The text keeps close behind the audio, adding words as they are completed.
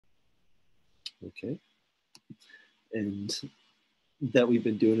Okay. And that we've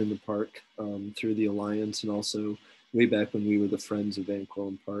been doing in the park through the Alliance, and also way back when we were the Friends of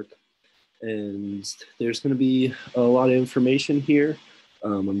Cortlandt Park. And there's going to be a lot of information here.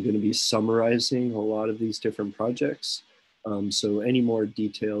 I'm going to be summarizing a lot of these different projects. So any more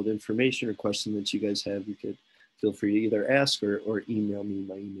detailed information or question that you guys have, you could feel free to either ask or email me.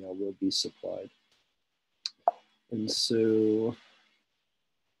 My email will be supplied. And so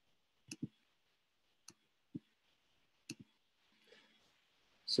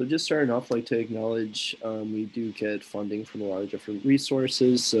just starting off, I'd like to acknowledge we do get funding from a lot of different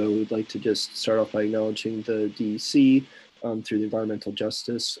resources. So we'd like to just start off by acknowledging the DEC through the Environmental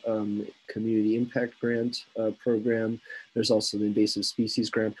Justice Community Impact Grant program. There's also the Invasive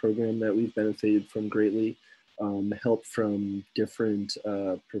Species Grant program that we've benefited from greatly. Help from different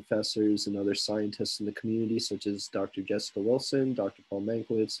professors and other scientists in the community, such as Dr. Jessica Wilson, Dr. Paul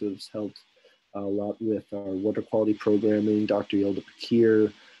Mankiewicz, who has helped a lot with our water quality programming, Dr. Yilda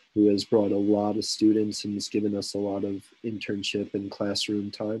Pakir, who has brought a lot of students and has given us a lot of internship and classroom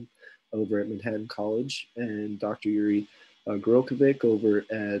time over at Manhattan College, and Dr. Yuri Grokovic over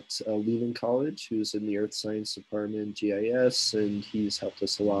at Leland College, who's in the Earth Science Department, GIS, and he's helped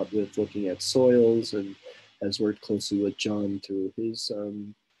us a lot with looking at soils and has worked closely with John through his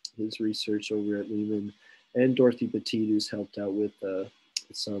research over at Lehman, and Dorothy Petit, who's helped out with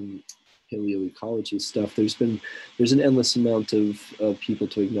some paleoecology stuff. There's an endless amount of people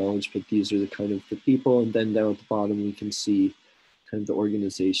to acknowledge, but these are the kind of the people. And then down at the bottom, we can see kind of the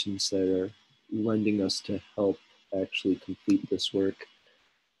organizations that are lending us to help actually complete this work.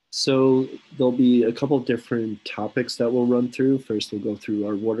 So there'll be a couple of different topics that we'll run through. First, we'll go through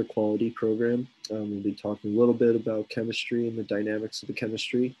our water quality program. We'll be talking a little bit about chemistry and the dynamics of the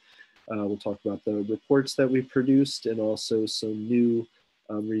chemistry. We'll talk about the reports that we produced and also some new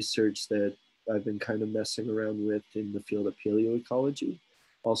research that I've been kind of messing around with in the field of paleoecology.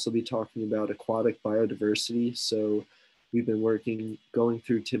 Also be talking about aquatic biodiversity. So we've been going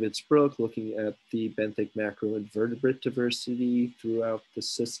through Tibbetts Brook, looking at the benthic macroinvertebrate diversity throughout the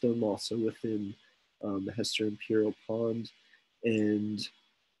system, also within the Hester Imperial Pond. And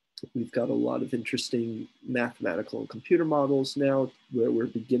we've got a lot of interesting mathematical and computer models now where we're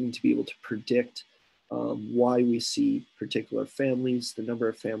beginning to be able to predict why we see particular families, the number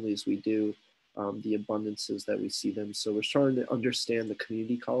of families we do, the abundances that we see them. So we're starting to understand the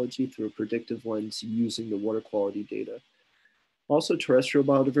community ecology through a predictive lens using the water quality data. Also terrestrial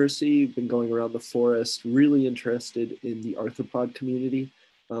biodiversity, we've been going around the forest, really interested in the arthropod community.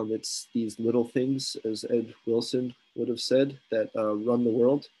 It's these little things, as Ed Wilson would have said, that run the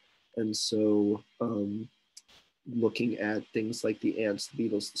world. And so looking at things like the ants, the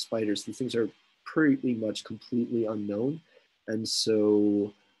beetles, the spiders, these things are pretty much completely unknown. And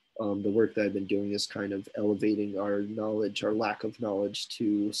so the work that I've been doing is kind of elevating our knowledge, our lack of knowledge,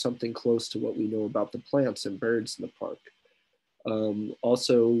 to something close to what we know about the plants and birds in the park.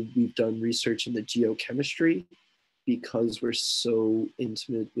 Also, we've done research in the geochemistry because we're so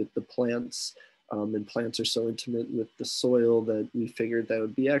intimate with the plants and plants are so intimate with the soil that we figured that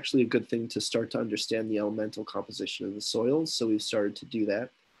would be actually a good thing to start to understand the elemental composition of the soils. So we've started to do that.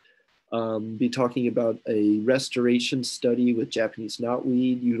 Be talking about a restoration study with Japanese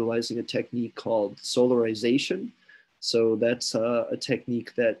knotweed utilizing a technique called solarization. So that's a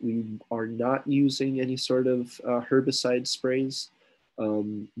technique that we are not using any sort of herbicide sprays,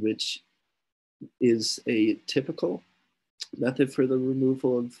 which is a typical method for the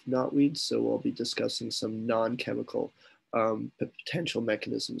removal of knotweed. So I'll be discussing some non-chemical potential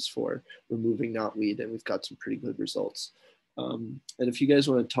mechanisms for removing knotweed, and we've got some pretty good results. And if you guys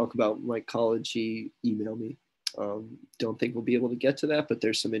want to talk about mycology, email me. Don't think we'll be able to get to that, but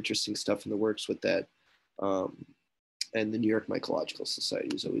there's some interesting stuff in the works with that. And the New York Mycological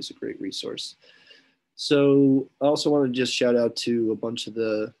Society is always a great resource. So I also want to just shout out to a bunch of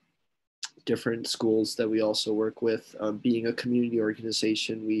the different schools that we also work with. Being a community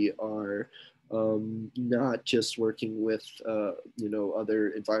organization, we are not just working with other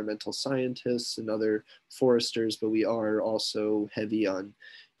environmental scientists and other foresters, but we are also heavy on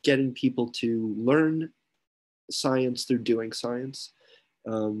getting people to learn science through doing science,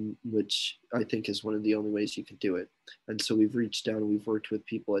 which I think is one of the only ways you can do it. And so we've reached out and we've worked with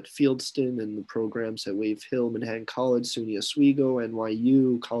people at Fieldston and the programs at Wave Hill, Manhattan College, SUNY Oswego,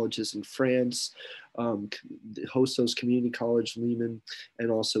 NYU, colleges in France, Hostos Community College, Lehman,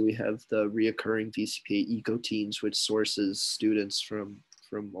 and also we have the reoccurring VCPA Eco Teams, which sources students from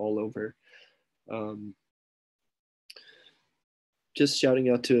all over. Just shouting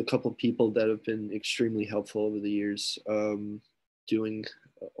out to a couple of people that have been extremely helpful over the years, doing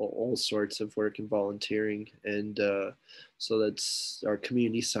all sorts of work and volunteering. And so that's our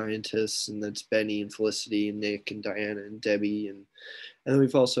community scientists, and that's Benny and Felicity and Nick and Diana and Debbie. And then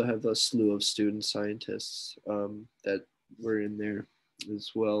we've also have a slew of student scientists that were in there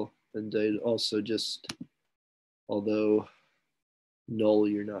as well. And I also just, although Noel,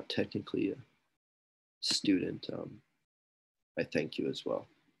 you're not technically a student, I thank you as well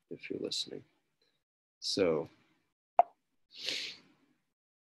if you're listening. So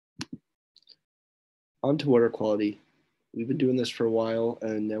on to water quality. We've been doing this for a while,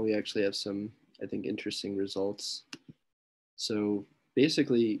 and now we actually have some, I think, interesting results. So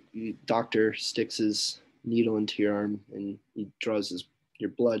basically, the doctor sticks his needle into your arm and he draws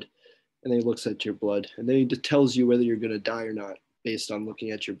your blood, and then he looks at your blood, and then he tells you whether you're going to die or not based on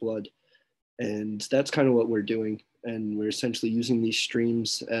looking at your blood. And that's kind of what we're doing. And we're essentially using these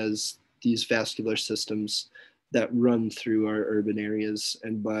streams as these vascular systems that run through our urban areas.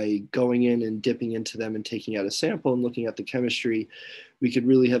 And by going in and dipping into them and taking out a sample and looking at the chemistry, we could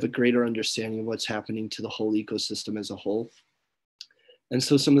really have a greater understanding of what's happening to the whole ecosystem as a whole. And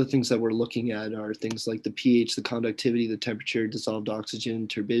so some of the things that we're looking at are things like the pH, the conductivity, the temperature, dissolved oxygen,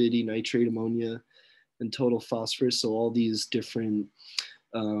 turbidity, nitrate, ammonia, and total phosphorus. So all these different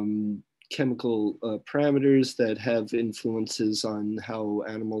chemical parameters that have influences on how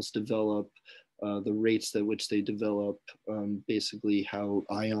animals develop, the rates at which they develop, basically how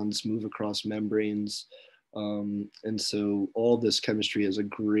ions move across membranes. And so all this chemistry has a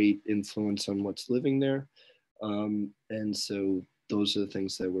great influence on what's living there. And so those are the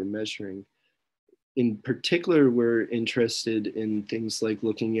things that we're measuring. In particular, we're interested in things like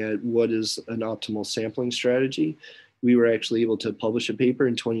looking at what is an optimal sampling strategy. We were actually able to publish a paper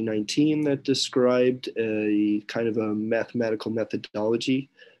in 2019 that described a kind of a mathematical methodology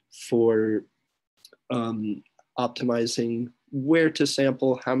for optimizing where to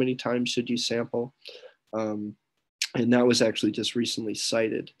sample, how many times should you sample. And that was actually just recently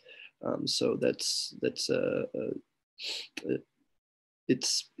cited. So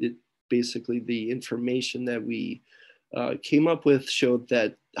it's basically the information that we came up with showed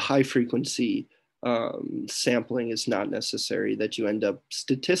that high frequency sampling is not necessary, that you end up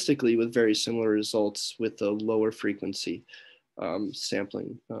statistically with very similar results with a lower frequency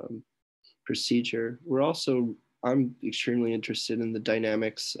sampling procedure. I'm extremely interested in the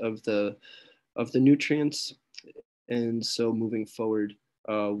dynamics of the nutrients. And so moving forward,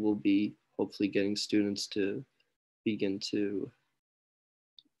 we'll be hopefully getting students to begin to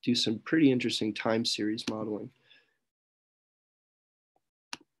do some pretty interesting time series modeling.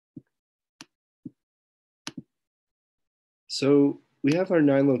 So we have our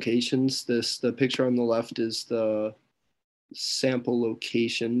 9 locations. The picture on the left is the sample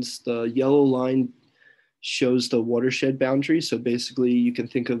locations. The yellow line shows the watershed boundary. So basically you can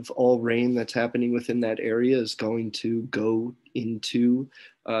think of all rain that's happening within that area is going to go into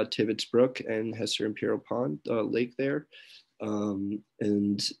Tibbetts Brook and Hesser Imperial Pond Lake there. And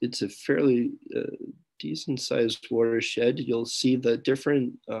it's a fairly decent sized watershed. You'll see the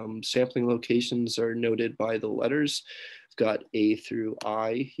different sampling locations are noted by the letters. We've got A through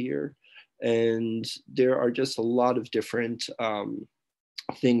I here. And there are just a lot of different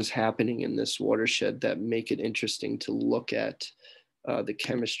things happening in this watershed that make it interesting to look at the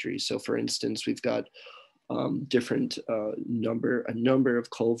chemistry. So for instance, we've got different a number of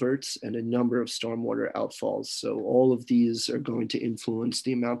culverts and a number of stormwater outfalls. So all of these are going to influence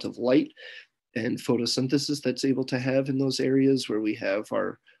the amount of light and photosynthesis that's able to have in those areas where we have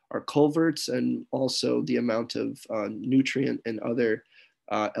our culverts, and also the amount of nutrient and other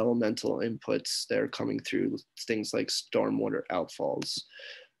elemental inputs that are coming through things like stormwater outfalls.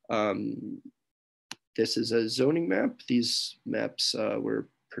 This is a zoning map. These maps were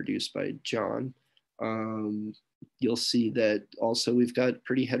produced by John. You'll see that also we've got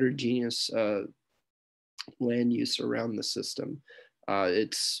pretty heterogeneous land use around the system.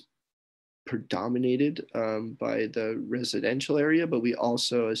 It's predominated by the residential area, but we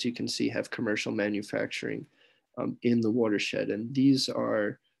also, as you can see, have commercial manufacturing in the watershed. And these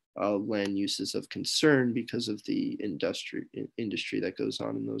are land uses of concern because of the industry that goes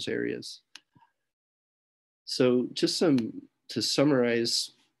on in those areas. So just to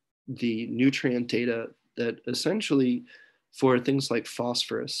summarize the nutrient data, that essentially for things like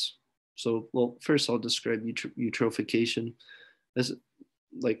phosphorus. So, well, first I'll describe eutrophication as,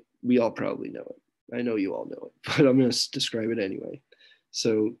 like, we all probably know it. I know you all know it, but I'm going to describe it anyway.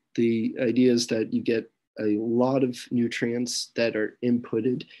 So the idea is that you get a lot of nutrients that are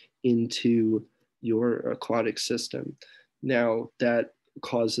inputted into your aquatic system. Now that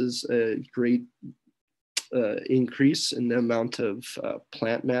causes a great increase in the amount of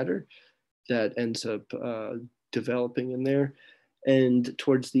plant matter that ends up developing in there. And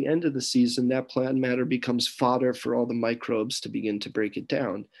towards the end of the season, that plant matter becomes fodder for all the microbes to begin to break it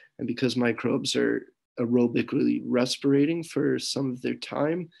down. And because microbes are aerobically respirating for some of their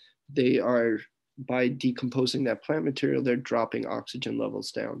time, they are, by decomposing that plant material, they're dropping oxygen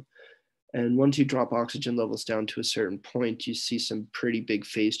levels down. And once you drop oxygen levels down to a certain point, you see some pretty big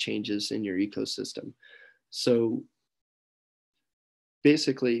phase changes in your ecosystem. So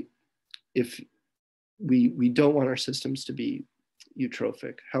basically, if we don't want our systems to be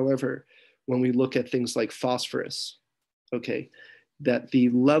eutrophic. However, when we look at things like phosphorus, okay, that the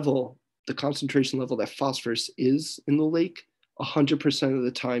concentration level that phosphorus is in the lake, 100% of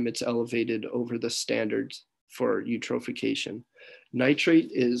the time it's elevated over the standards for eutrophication.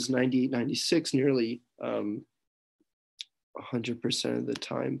 Nitrate is 98, 96, nearly 100% of the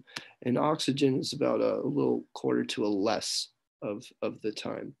time. And oxygen is about a little quarter to a less of the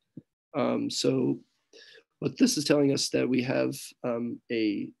time. So what this is telling us that we have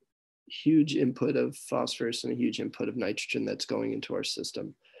a huge input of phosphorus and a huge input of nitrogen that's going into our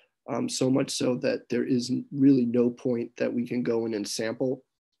system. So much so that there is really no point that we can go in and sample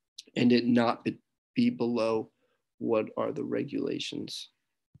and it not be below what are the regulations.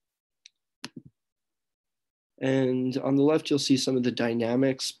 And on the left, you'll see some of the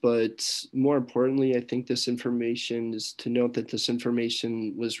dynamics, but more importantly, I think this information is to note that this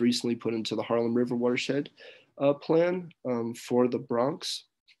information was recently put into the Harlem River Watershed Plan for the Bronx.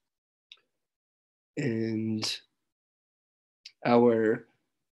 And our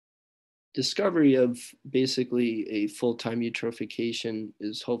discovery of basically a full-time eutrophication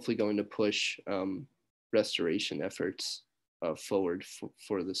is hopefully going to push restoration efforts forward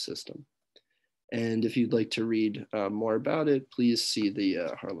for the system. And if you'd like to read more about it, please see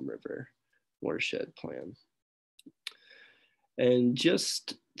the Harlem River Watershed Plan. And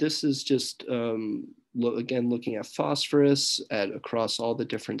this is just, again, looking at phosphorus across all the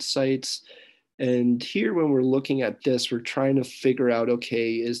different sites. And here, when we're looking at this, we're trying to figure out,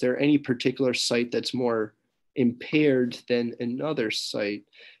 okay, is there any particular site that's more impaired than another site?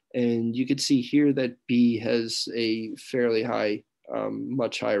 And you can see here that B has a fairly high,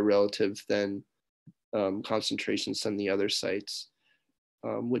 much higher relative than concentrations than the other sites,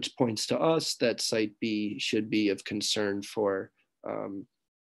 which points to us that site B should be of concern for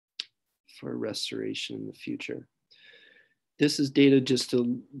restoration in the future. This is data just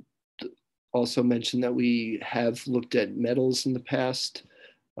to also mention that we have looked at metals in the past,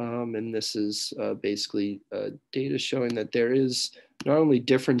 and this is basically data showing that there is not only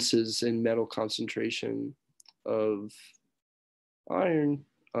differences in metal concentration of iron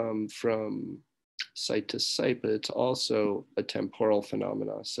from site to site, but it's also a temporal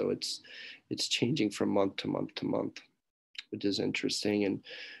phenomena. So it's changing from month to month to month, which is interesting. And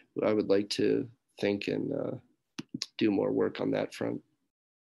I would like to think and do more work on that front.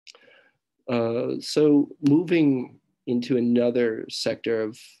 So moving into another sector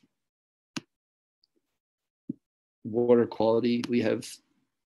of water quality, we have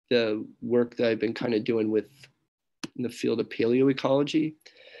the work that I've been kind of doing in the field of paleoecology.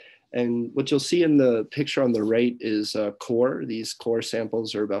 And what you'll see in the picture on the right is core. These core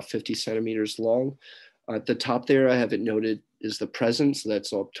samples are about 50 centimeters long. At the top there, I have it noted is the present, so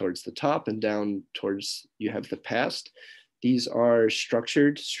that's up towards the top, and down towards you have the past. These are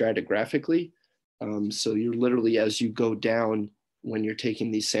structured stratigraphically. So you're literally, as you go down, when you're taking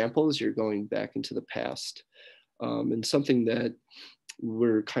these samples, you're going back into the past. And something that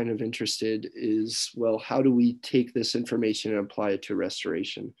we're kind of interested is, well, how do we take this information and apply it to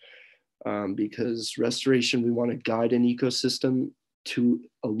restoration? Because restoration, we want to guide an ecosystem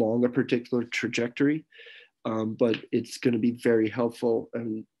along a particular trajectory, but it's going to be very helpful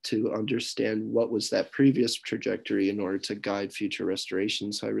to understand what was that previous trajectory in order to guide future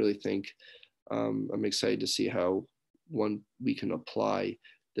restoration. So I really think I'm excited to see how we can apply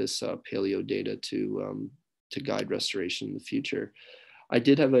this paleo data to guide restoration in the future. I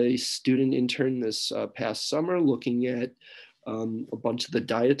did have a student intern this past summer looking at a bunch of the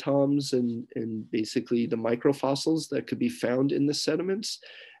diatoms and basically the microfossils that could be found in the sediments.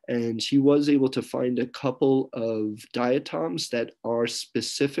 And she was able to find a couple of diatoms that are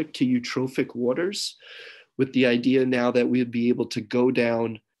specific to eutrophic waters, with the idea now that we'd be able to go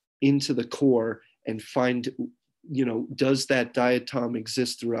down into the core and find, does that diatom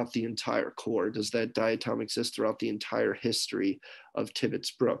exist throughout the entire core? Does that diatom exist throughout the entire history of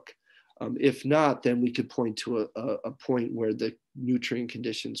Tibbetts Brook? If not, then we could point to a point where the nutrient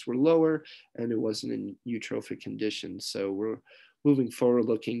conditions were lower and it wasn't in eutrophic conditions. So moving forward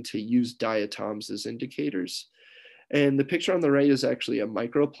looking to use diatoms as indicators. And the picture on the right is actually a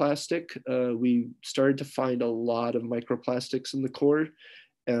microplastic. We started to find a lot of microplastics in the core,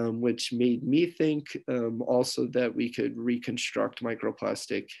 which made me think also that we could reconstruct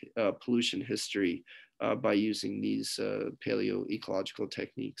microplastic pollution history by using these paleoecological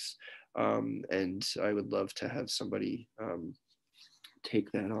techniques. And I would love to have somebody take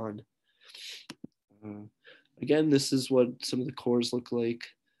that on. Again, this is what some of the cores look like.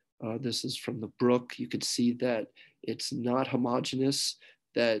 This is from the brook. You could see that it's not homogeneous,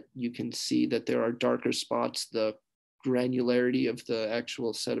 that you can see that there are darker spots. The granularity of the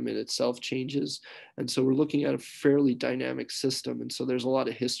actual sediment itself changes. And so we're looking at a fairly dynamic system. And so there's a lot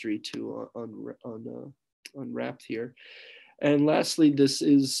of history to unwrap here. And lastly, this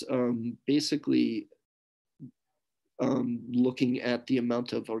is basically looking at the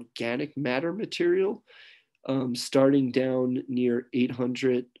amount of organic matter material, starting down near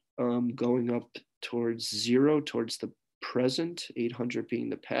 800, going up towards 0, towards the present, 800 being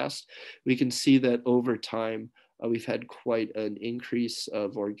the past. We can see that over time, we've had quite an increase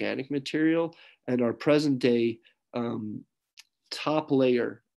of organic material, and our present day top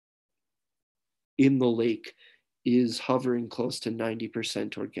layer in the lake is hovering close to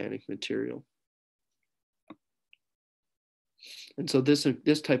 90% organic material. And so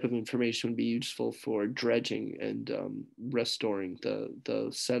this type of information would be useful for dredging and restoring the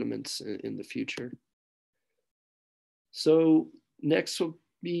sediments in the future. So next we'll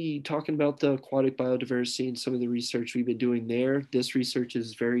be talking about the aquatic biodiversity and some of the research we've been doing there. This research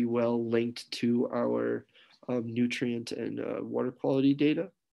is very well linked to our nutrient and water quality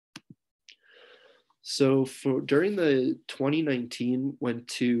data. So during the 2019, went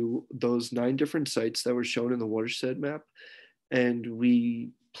to those 9 different sites that were shown in the watershed map, and we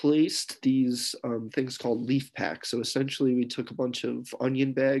placed these things called leaf packs. So essentially we took a bunch of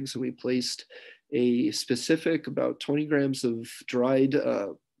onion bags and we placed a specific about 20 grams of dried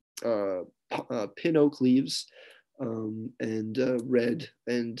pin oak leaves and red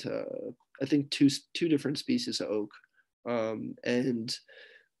and I think two different species of oak, and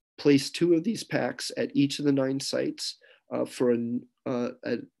placed 2 of these packs at each of the 9 sites for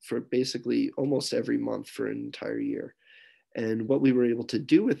basically almost every month for an entire year. And what we were able to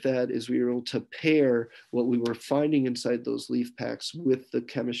do with that is we were able to pair what we were finding inside those leaf packs with the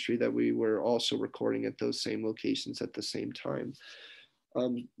chemistry that we were also recording at those same locations at the same time.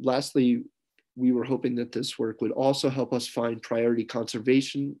 Lastly, we were hoping that this work would also help us find priority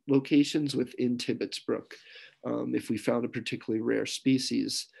conservation locations within Tibbetts Brook. If we found a particularly rare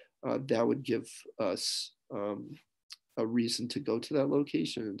species, that would give us a reason to go to that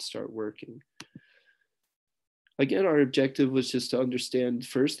location and start working. Again, our objective was just to understand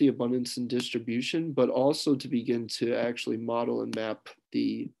first the abundance and distribution, but also to begin to actually model and map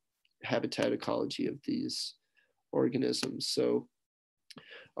the habitat ecology of these organisms. So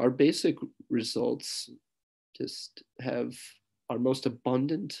our basic results just have our most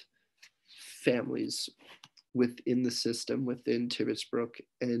abundant families within the system, within Tibbetts Brook.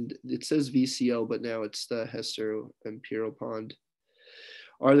 And it says VCL, but now it's the Hester Imperial Pond,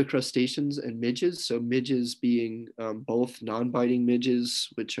 are the crustaceans and midges. So midges being both non-biting midges,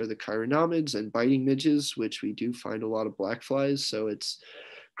 which are the chironomids, and biting midges, which we do find a lot of black flies. So it's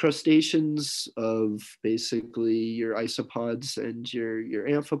crustaceans of basically your isopods and your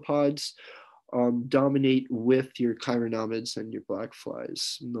amphipods dominate with your chironomids and your black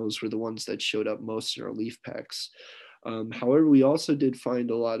flies. And those were the ones that showed up most in our leaf packs. However, we also did find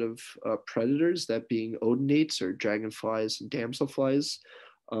a lot of predators, that being odonates or dragonflies and damselflies,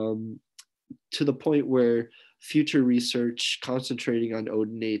 to the point where future research concentrating on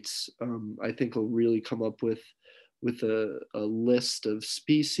odonates, I think will really come up with a list of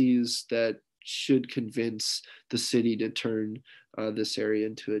species that should convince the city to turn this area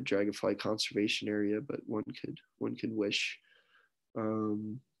into a dragonfly conservation area, but one could wish.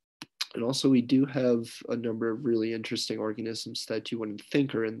 And also we do have a number of really interesting organisms that you wouldn't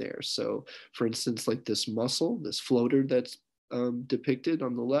think are in there. So for instance, like this mussel, this floater that's depicted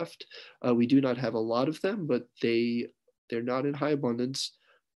on the left, we do not have a lot of them, but they're not in high abundance.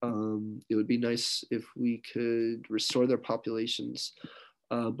 It would be nice if we could restore their populations.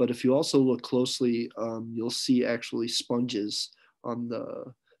 But if you also look closely, you'll see actually sponges on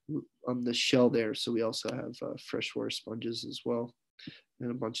the shell there. So we also have freshwater sponges as well, and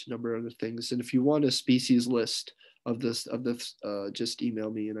a number of other things. And if you want a species list of this, just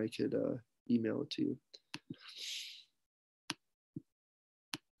email me and I could email it to you.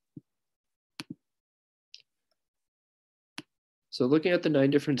 So looking at the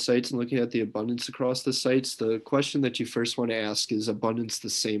 9 different sites and looking at the abundance across the sites, the question that you first want to ask is abundance the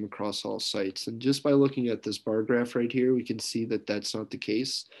same across all sites? And just by looking at this bar graph right here, we can see that that's not the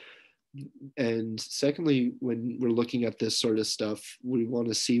case. And secondly, when we're looking at this sort of stuff, we want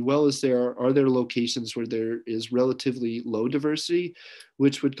to see, well, are there locations where there is relatively low diversity,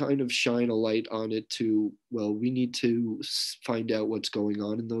 which would kind of shine a light on it to, well, we need to find out what's going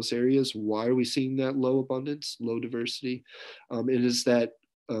on in those areas. Why are we seeing that low abundance, low diversity? And is that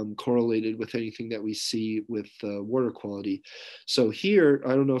correlated with anything that we see with water quality? So here, I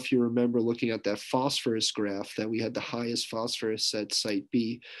don't know if you remember looking at that phosphorus graph that we had the highest phosphorus at site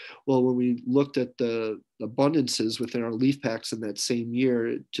B. Well, when we looked at the abundances within our leaf packs in that same year,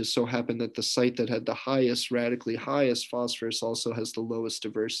 it just so happened that the site that had the highest, radically highest phosphorus also has the lowest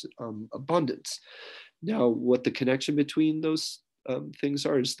diverse abundance. Now, what the connection between those things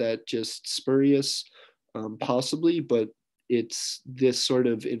are, is that just spurious? Possibly, but it's this sort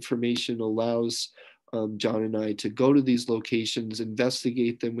of information allows John and I to go to these locations,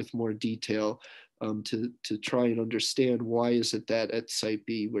 investigate them with more detail, to try and understand why is it that at site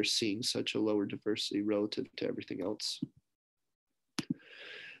B we're seeing such a lower diversity relative to everything else.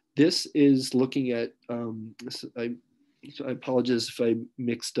 This is looking at, I apologize if I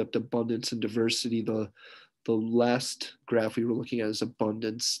mixed up abundance and diversity. The last graph we were looking at is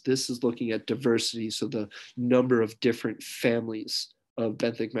abundance. This is looking at diversity, so the number of different families of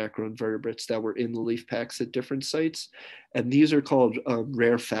benthic macroinvertebrates that were in the leaf packs at different sites. And these are called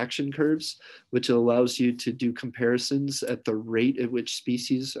rarefaction curves, which allows you to do comparisons at the rate at which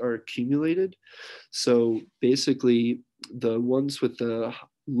species are accumulated. So basically, the ones with the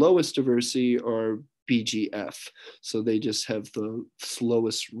lowest diversity are BGF. So they just have the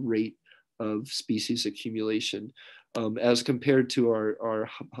slowest rate of species accumulation, as compared to our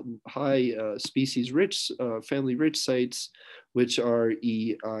high species rich, family rich sites, which are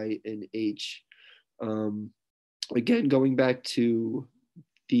E, I, and H. Again, going back to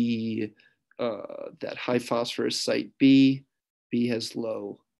the that high phosphorus site B, B has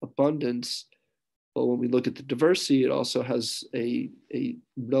low abundance. But when we look at the diversity, it also has a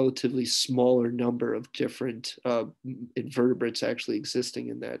relatively smaller number of different invertebrates actually existing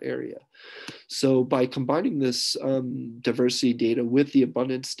in that area. So by combining this diversity data with the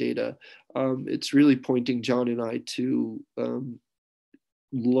abundance data, it's really pointing John and I to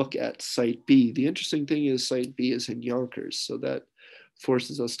look at site B. The interesting thing is site B is in Yonkers, so that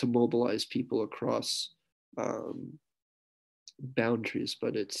forces us to mobilize people across boundaries,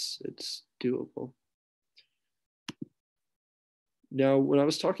 but it's doable. Now, when I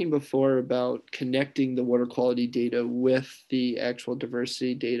was talking before about connecting the water quality data with the actual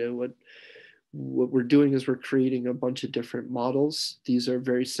diversity data, what we're doing is we're creating a bunch of different models. These are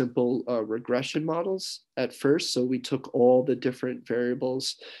very simple regression models at first. So we took all the different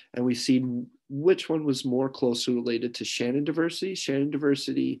variables and we seen which one was more closely related to Shannon diversity. Shannon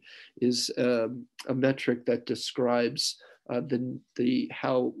diversity is a metric that describes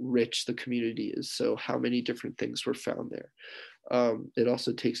how rich the community is. So how many different things were found there. It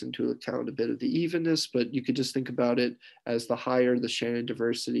also takes into account a bit of the evenness, but you could just think about it as the higher the Shannon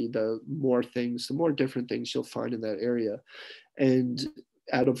diversity, the more different things you'll find in that area. And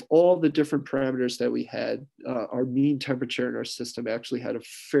out of all the different parameters that we had, our mean temperature in our system actually had a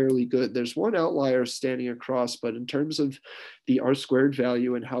fairly good, there's one outlier standing across, but in terms of the R squared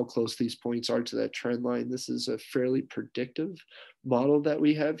value and how close these points are to that trend line, this is a fairly predictive model that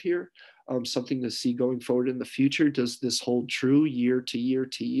we have here. Something to see going forward in the future. Does this hold true year to year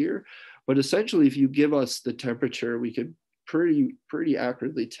to year? But essentially, if you give us the temperature, we could pretty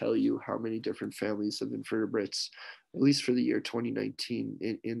accurately tell you how many different families of invertebrates, at least for the year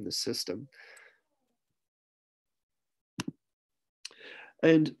 2019, in the system.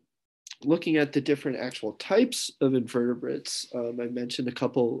 And looking at the different actual types of invertebrates, I mentioned a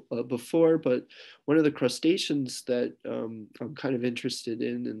couple before, but one of the crustaceans that I'm kind of interested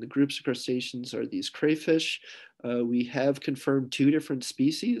in the groups of crustaceans are these crayfish. We have confirmed 2 different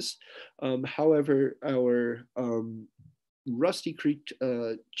species. However, our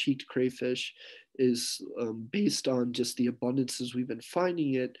rusty-cheeked crayfish is based on just the abundances we've been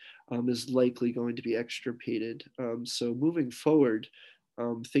finding it, is likely going to be extirpated. So moving forward,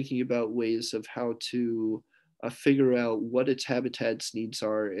 thinking about ways of how to figure out what its habitat's needs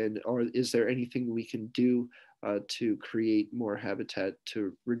are, and is there anything we can do to create more habitat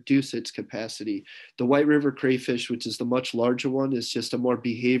to reduce its capacity. The White River crayfish, which is the much larger one, is just a more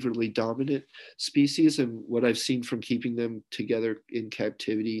behaviorally dominant species. And what I've seen from keeping them together in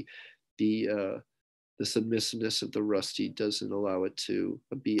captivity, the submissiveness of the rusty doesn't allow it to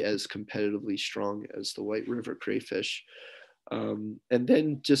be as competitively strong as the White River crayfish. And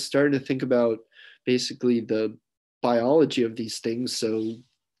then just starting to think about basically the biology of these things. So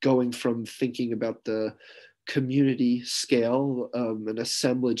going from thinking about the community scale, an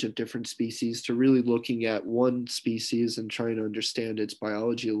assemblage of different species, to really looking at one species and trying to understand its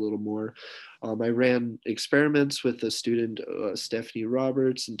biology a little more. I ran experiments with a student, Stephanie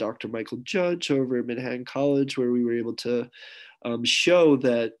Roberts, and Dr. Michael Judge over at Manhattan College, where we were able to show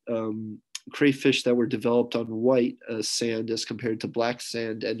that crayfish that were developed on white sand as compared to black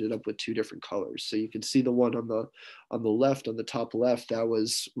sand ended up with two different colors. So you can see the one on the left, on the top left, that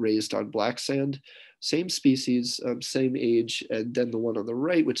was raised on black sand, same species, same age, and then the one on the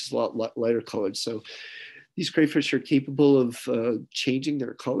right, which is a lot lighter colored. So these crayfish are capable of changing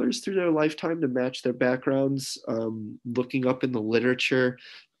their colors through their lifetime to match their backgrounds. Looking up in the literature,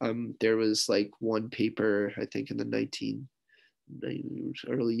 there was like one paper, I think in the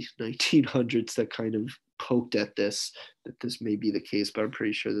early 1900s, that kind of poked at this, that this may be the case, but I'm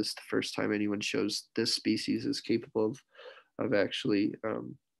pretty sure this is the first time anyone shows this species is capable of actually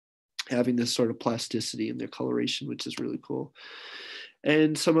having this sort of plasticity in their coloration, which is really cool.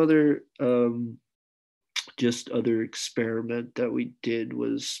 And some other just other experiment that we did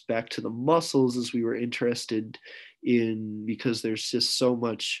was back to the mussels, as we were interested in, because there's just so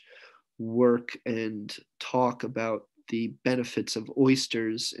much work and talk about the benefits of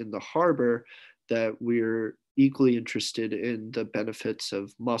oysters in the harbor, that we're equally interested in the benefits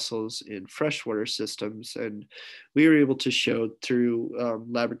of mussels in freshwater systems. And we were able to show through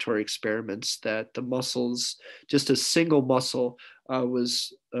laboratory experiments that the mussels, just a single mussel,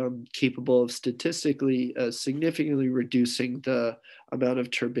 was capable of statistically significantly reducing the amount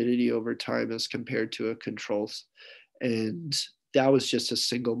of turbidity over time as compared to a controls. And that was just a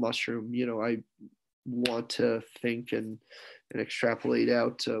single mushroom. You know, I want to think and extrapolate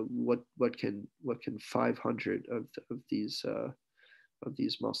out what can 500 of these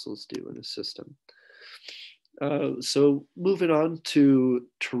mussels do in a system. So moving on to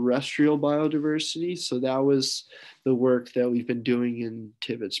terrestrial biodiversity. So that was the work that we've been doing in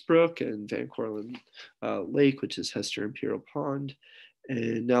Tibbetts Brook and Van Cortlandt Lake, which is Hester Imperial Pond.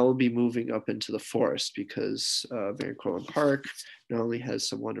 And now we'll be moving up into the forest, because Van Cortlandt Park not only has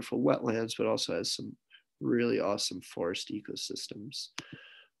some wonderful wetlands, but also has some really awesome forest ecosystems.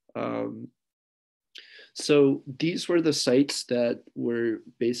 So these were the sites that were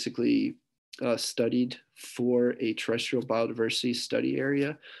basically studied for a terrestrial biodiversity study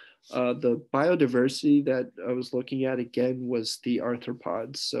area. The biodiversity that I was looking at again was the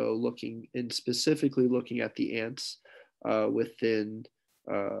arthropods. So specifically looking at the ants within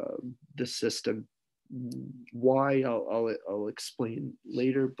the system. Why, I'll explain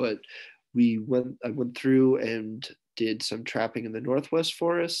later, but I went through and did some trapping in the Northwest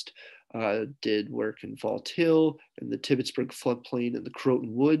Forest, did work in Vault Hill and the Tibbetts Brook floodplain and the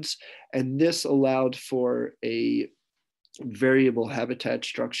Croton Woods. And this allowed for a variable habitat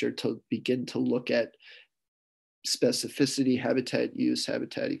structure to begin to look at specificity, habitat use,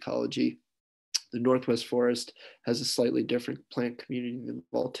 habitat ecology. The Northwest Forest has a slightly different plant community than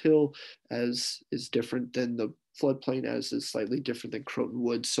Vault Hill, as is different than the floodplain, as is slightly different than Croton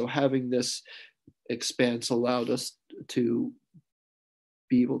Woods. So having this expanse allowed us to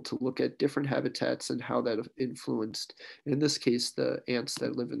be able to look at different habitats and how that influenced, in this case, the ants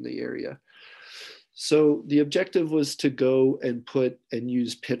that live in the area. So the objective was to go and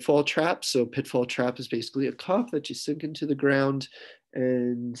use pitfall traps. So pitfall trap is basically a cup that you sink into the ground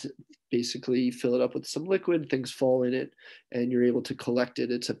and basically fill it up with some liquid, things fall in it, and you're able to collect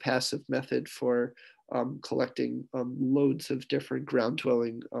it. It's a passive method for collecting loads of different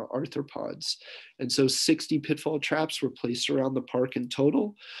ground-dwelling arthropods. And so 60 pitfall traps were placed around the park in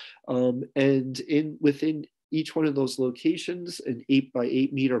total. And within each one of those locations, an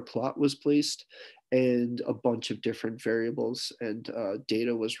 8x8 meter plot was placed, and a bunch of different variables and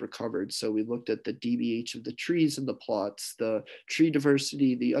data was recovered. So we looked at the DBH of the trees in the plots, the tree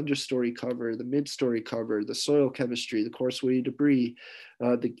diversity, the understory cover, the mid-story cover, the soil chemistry, the coarse woody debris,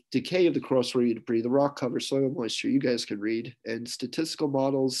 the decay of the coarse woody debris, the rock cover, soil moisture, you guys can read. And statistical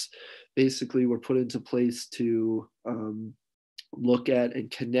models basically were put into place to look at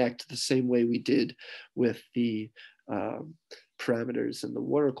and connect the same way we did with the parameters and the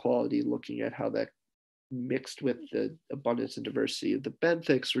water quality, looking at how that mixed with the abundance and diversity of the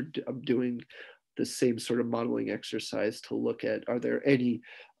benthics. We're doing the same sort of modeling exercise to look at, are there any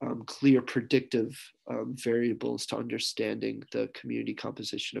clear predictive variables to understanding the community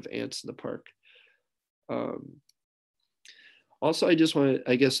composition of ants in the park. Also, I just want to,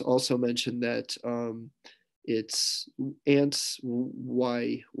 I guess, also mention that it's ants.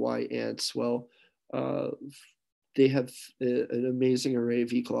 Why ants? Well, they have an amazing array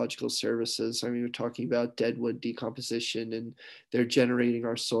of ecological services. I mean, we're talking about deadwood decomposition, and they're generating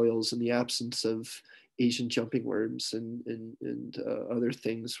our soils in the absence of Asian jumping worms and other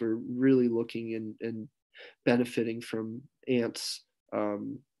things. We're really looking and benefiting from ants,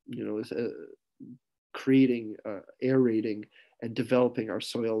 you know, creating, aerating, and developing our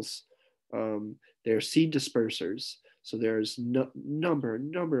soils. They're seed dispersers. So there's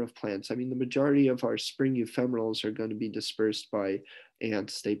number of plants. I mean, the majority of our spring ephemerals are going to be dispersed by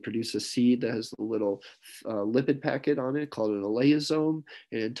ants. They produce a seed that has a little lipid packet on it called an elaisome.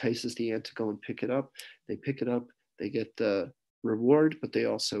 It entices the ant to go and pick it up. They pick it up. They get the reward, but they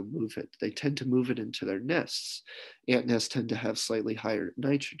also move it. They tend to move it into their nests. Ant nests tend to have slightly higher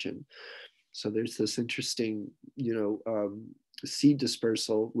nitrogen. So there's this interesting, seed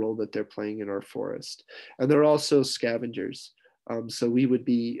dispersal role that they're playing in our forest. And they're also scavengers. So we would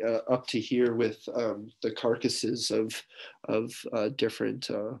be up to here with the carcasses of different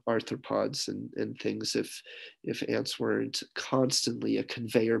arthropods and things if ants weren't constantly a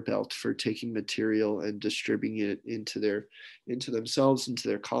conveyor belt for taking material and distributing it into themselves, into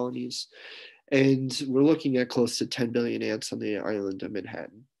their colonies. And we're looking at close to 10 billion ants on the island of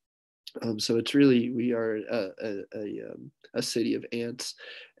Manhattan. So it's really, we are a city of ants.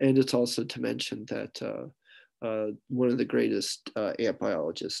 And it's also to mention that one of the greatest ant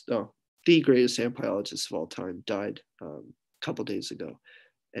biologists, the greatest ant biologist of all time, died a couple days ago.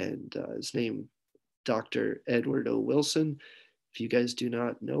 And his name, Dr. Edward O. Wilson. If you guys do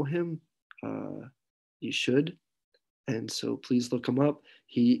not know him, you should. And so please look him up.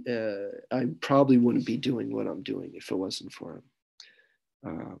 I probably wouldn't be doing what I'm doing if it wasn't for him.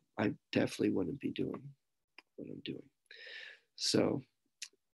 I definitely wouldn't be doing what I'm doing. So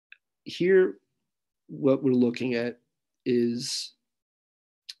here, what we're looking at is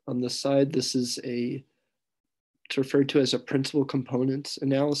on the side, this is it's referred to as a principal components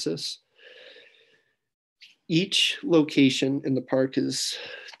analysis. Each location in the park is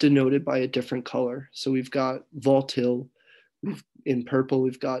denoted by a different color. So we've got Vault Hill in purple,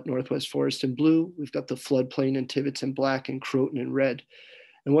 we've got Northwest Forest in blue, we've got the floodplain and Tibbetts in black, and Croton in red.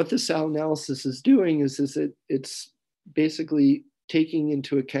 And what this analysis is doing is it's basically taking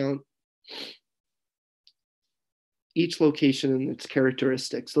into account each location and its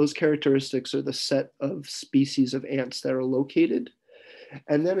characteristics. Those characteristics are the set of species of ants that are located.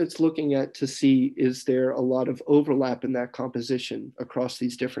 And then it's looking at to see, is there a lot of overlap in that composition across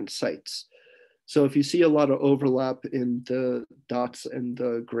these different sites? So if you see a lot of overlap in the dots and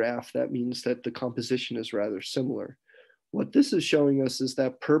the graph, that means that the composition is rather similar. What this is showing us is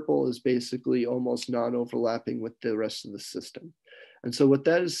that purple is basically almost non-overlapping with the rest of the system. And so what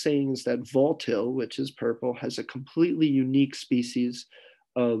that is saying is that Vault Hill, which is purple, has a completely unique species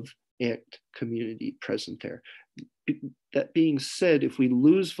of ant community present there. That being said, if we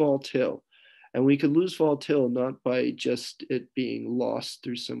lose Vault Hill, and we could lose Vault Hill not by just it being lost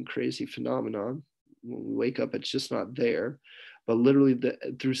through some crazy phenomenon, when we wake up, it's just not there, but literally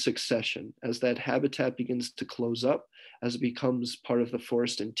through succession, as that habitat begins to close up, as it becomes part of the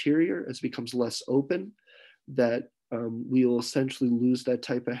forest interior, as it becomes less open, that we will essentially lose that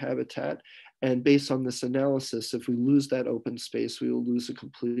type of habitat. And based on this analysis, if we lose that open space, we will lose a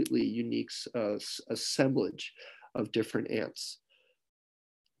completely unique assemblage of different ants.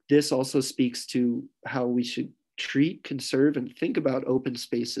 This also speaks to how we should treat, conserve, and think about open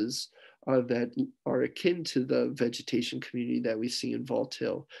spaces that are akin to the vegetation community that we see in Vault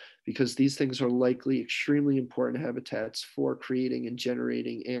Hill, because these things are likely extremely important habitats for creating and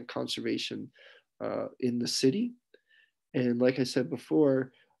generating ant conservation in the city. And like I said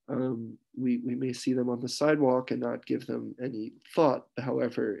before, we may see them on the sidewalk and not give them any thought.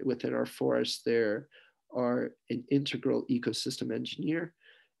 However, within our forests, there are an integral ecosystem engineer,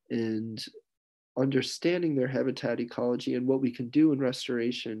 and understanding their habitat ecology and what we can do in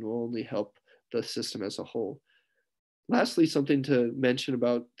restoration will only help the system as a whole. Lastly, something to mention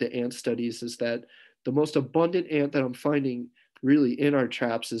about the ant studies is that the most abundant ant that I'm finding really in our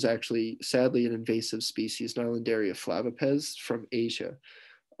traps is actually, sadly, an invasive species, Nylandaria flavipes from Asia.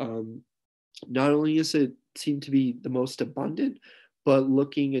 Not only is it seem to be the most abundant, but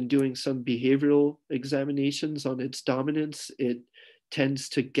looking and doing some behavioral examinations on its dominance, it tends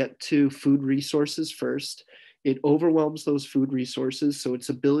to get to food resources first. It overwhelms those food resources, so its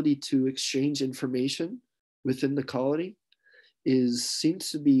ability to exchange information within the colony seems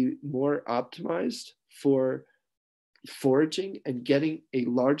to be more optimized for foraging and getting a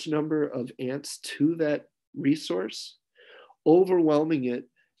large number of ants to that resource, overwhelming it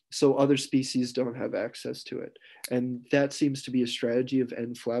so other species don't have access to it. And that seems to be a strategy of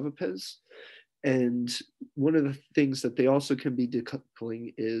N. flavipes. And one of the things that they also can be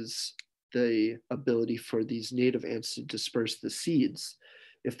decoupling is the ability for these native ants to disperse the seeds.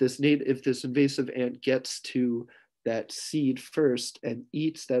 If this invasive ant gets to that seed first and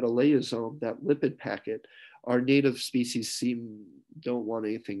eats that oleosome, that lipid packet, our native species don't want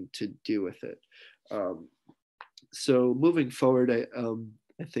anything to do with it. So moving forward,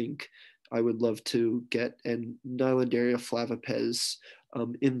 I think I would love to get an Nylandaria flavipes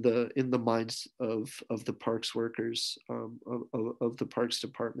in the minds of the parks workers, of the parks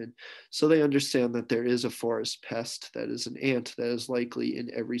department, so they understand that there is a forest pest that is an ant that is likely in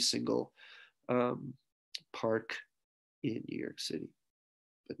every single park in New York City,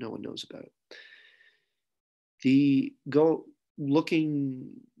 but no one knows about it. Looking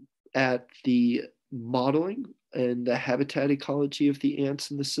at the modeling and the habitat ecology of the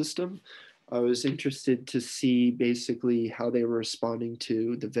ants in the system, I was interested to see basically how they were responding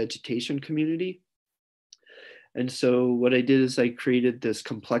to the vegetation community. And so what I did is I created this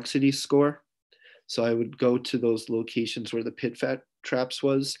complexity score. So I would go to those locations where the pit fat traps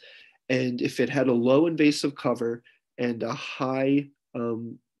was, and if it had a low invasive cover and a high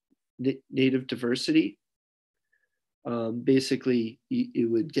native diversity, basically it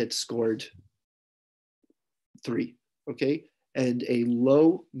would get scored 3, okay? And a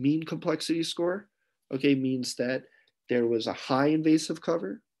low mean complexity score, okay, means that there was a high invasive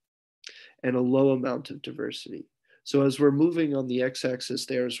cover and a low amount of diversity. So as we're moving on the x-axis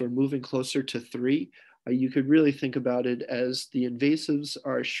there, as we're moving closer to 3, you could really think about it as the invasives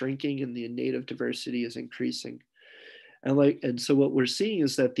are shrinking and the native diversity is increasing. And so what we're seeing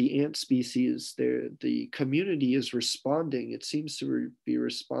is that the ant species, the community is responding. It seems to be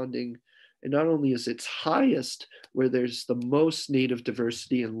responding, and not only is its highest where there's the most native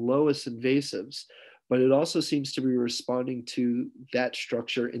diversity and lowest invasives, but it also seems to be responding to that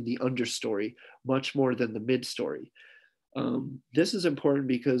structure in the understory much more than the midstory. This is important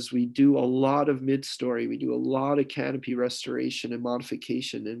because we do a lot of mid-story, we do a lot of canopy restoration and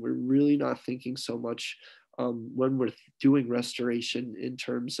modification, and we're really not thinking so much when we're doing restoration in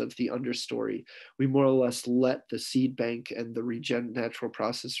terms of the understory. We more or less let the seed bank and the natural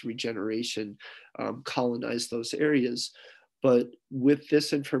process regeneration colonize those areas. But with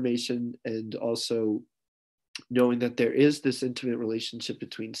this information, and also knowing that there is this intimate relationship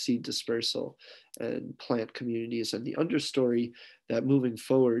between seed dispersal and plant communities and the understory, that moving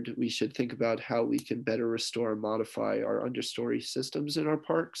forward, we should think about how we can better restore and modify our understory systems in our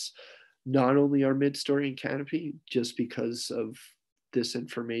parks, not only our mid-story and canopy, just because of this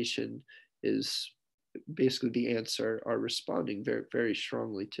information is basically the ants are responding very, very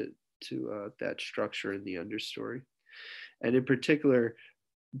strongly to that structure in the understory. And in particular,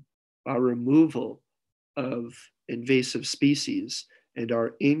 our removal of invasive species and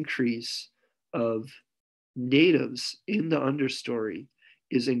our increase of natives in the understory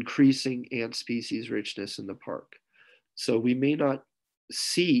is increasing ant species richness in the park. So we may not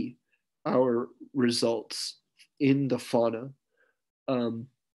see our results in the fauna,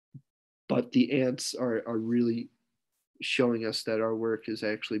 but the ants are really showing us that our work is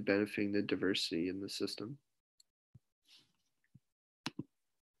actually benefiting the diversity in the system.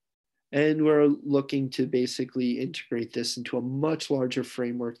 And we're looking to basically integrate this into a much larger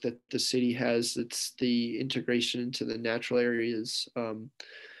framework that the city has. It's the integration into the natural areas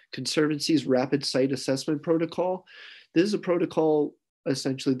conservancy's rapid site assessment protocol. This is a protocol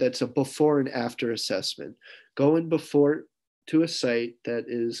essentially that's a before and after assessment. Go in before to a site that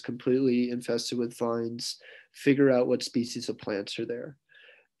is completely infested with vines, figure out what species of plants are there.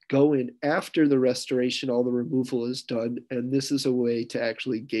 Go in after the restoration, all the removal is done, and this is a way to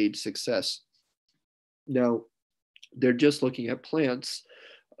actually gauge success. Now, they're just looking at plants.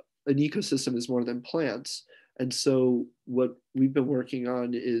 An ecosystem is more than plants. And so what we've been working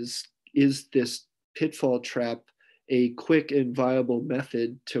on is this pitfall trap a quick and viable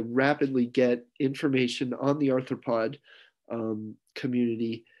method to rapidly get information on the arthropod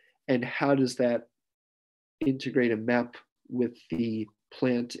community, and how does that integrate a map with the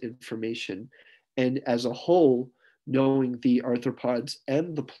plant information? And as a whole, knowing the arthropods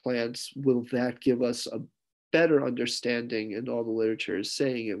and the plants, will that give us a better understanding, and all the literature is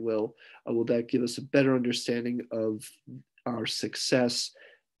saying it will that give us a better understanding of our success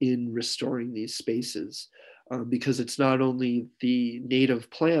in restoring these spaces? Because it's not only the native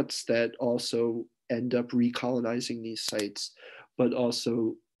plants that also end up recolonizing these sites, but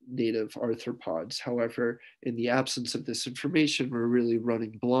also native arthropods. However, in the absence of this information, we're really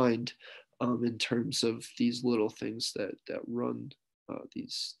running blind in terms of these little things that run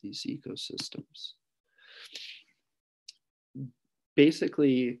these ecosystems.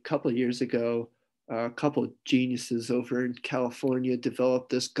 basically a couple of years ago, a couple of geniuses over in California developed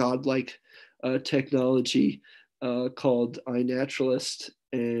this godlike technology called iNaturalist.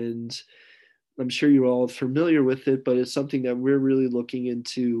 And I'm sure you're all familiar with it, but it's something that we're really looking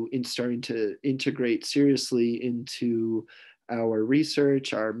into in starting to integrate seriously into our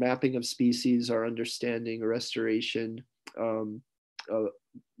research, our mapping of species, our understanding, restoration, um, uh,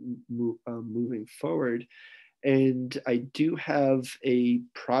 moving forward. And I do have a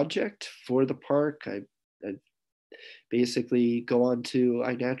project for the park. I basically go on to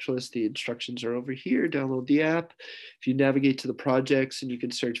iNaturalist. The instructions are over here. Download the app. If you navigate to the projects, and you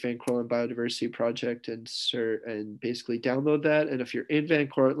can search Van Cortlandt Biodiversity Project and basically download that. And if you're in Van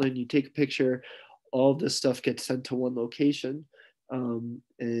Cortlandt, you take a picture. All this stuff gets sent to one location,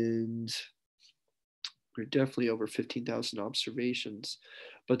 and we're definitely over 15,000 observations.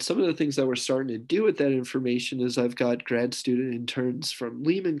 But some of the things that we're starting to do with that information is I've got grad student interns from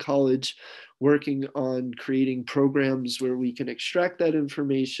Lehman College working on creating programs where we can extract that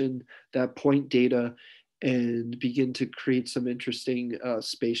information, that point data, and begin to create some interesting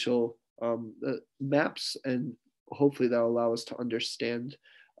spatial maps. And hopefully that'll allow us to understand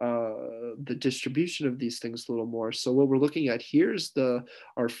the distribution of these things a little more. So what we're looking at here is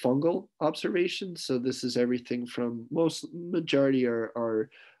our fungal observations. So this is everything from majority are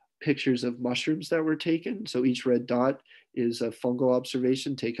pictures of mushrooms that were taken. So each red dot is a fungal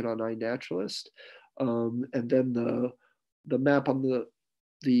observation taken on iNaturalist. And then the map on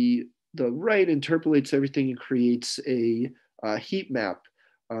the right interpolates everything and creates a heat map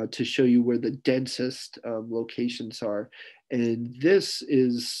to show you where the densest locations are. And this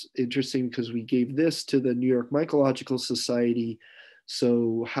is interesting because we gave this to the New York Mycological Society.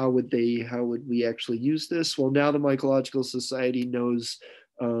 So how would we actually use this? Well, now the Mycological Society knows,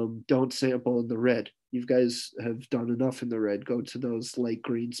 don't sample in the red. You guys have done enough in the red. Go to those light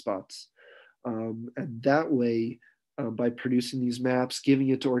green spots. And that way, by producing these maps, giving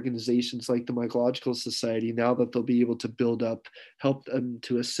it to organizations like the Mycological Society, now that they'll be able to help them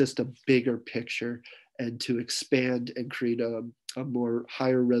to assist a bigger picture and to expand and create a more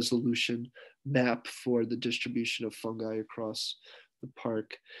higher resolution map for the distribution of fungi across the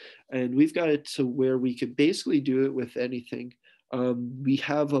park. And we've got it to where we could basically do it with anything. We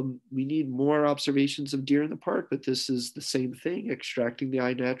need more observations of deer in the park, but this is the same thing, extracting the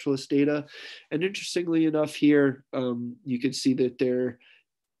iNaturalist data. And interestingly enough here, you can see that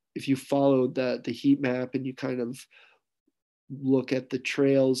if you follow the heat map and you kind of look at the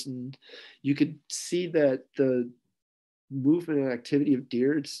trails, and you could see that the movement and activity of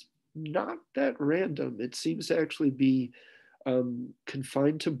deer, it's not that random. It seems to actually be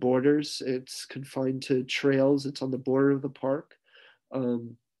confined to borders. It's confined to trails. It's on the border of the park.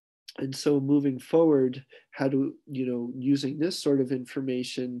 And so moving forward, using this sort of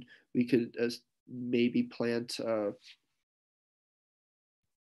information, we could maybe plant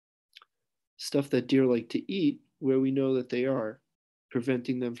stuff that deer like to eat where we know that they are,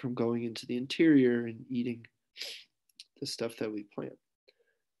 preventing them from going into the interior and eating the stuff that we plant.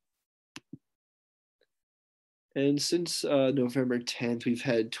 And since November 10th, we've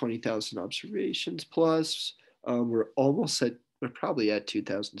had 20,000 observations plus. We're probably at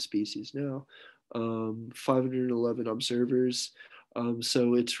 2,000 species now, 511 observers.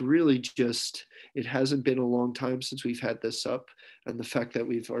 So it's really it hasn't been a long time since we've had this up. And the fact that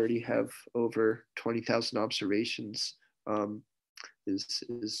we've already have over 20,000 observations that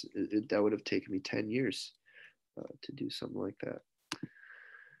would have taken me 10 years to do something like that.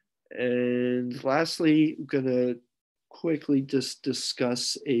 And lastly, I'm going to quickly just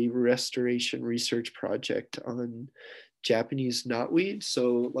discuss a restoration research project on Japanese knotweed.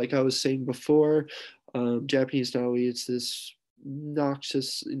 So like I was saying before, Japanese knotweed, it's this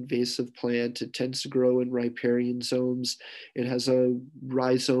noxious invasive plant. It tends to grow in riparian zones. It has a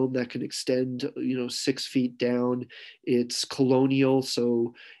rhizome that can extend 6 feet down. It's colonial,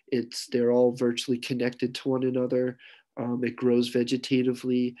 so they're all virtually connected to one another. It grows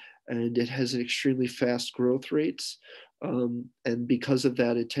vegetatively, and it has an extremely fast growth rates. And because of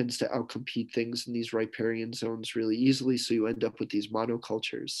that, it tends to outcompete things in these riparian zones really easily. So you end up with these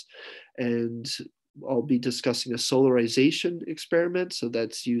monocultures. And I'll be discussing a solarization experiment. So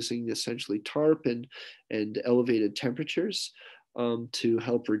that's using essentially tarp and elevated temperatures to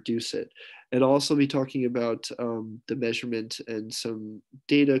help reduce it. And I'll also be talking about the measurement and some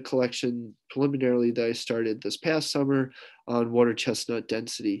data collection preliminarily that I started this past summer on water chestnut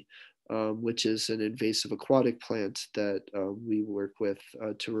density, which is an invasive aquatic plant that we work with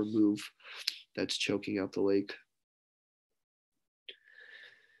to remove, that's choking out the lake.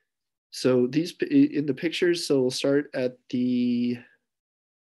 So these in the pictures, so we'll start at the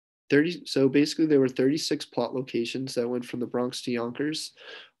 30, so basically there were 36 plot locations that went from the Bronx to Yonkers.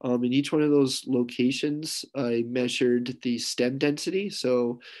 In each one of those locations, I measured the stem density.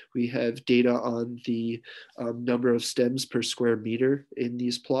 So we have data on the number of stems per square meter in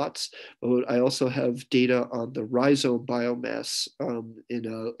these plots. But I also have data on the rhizome biomass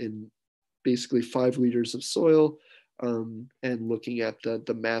in basically 5 liters of soil, and looking at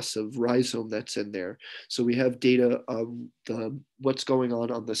the mass of rhizome that's in there. So we have data on what's going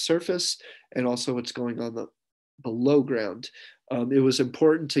on the surface and also what's going on the below ground. It was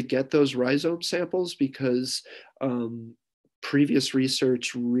important to get those rhizome samples because previous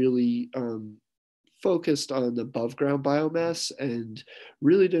research really focused on above ground biomass and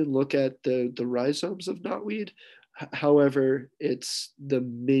really didn't look at the rhizomes of knotweed. However, it's the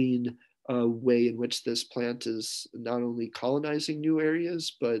main way in which this plant is not only colonizing new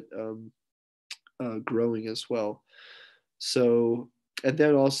areas, but growing as well. So, and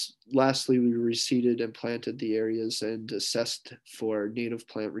then also, lastly, we reseeded and planted the areas and assessed for native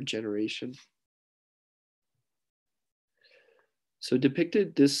plant regeneration. So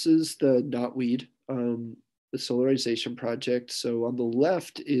depicted, this is the knotweed, the solarization project. So on the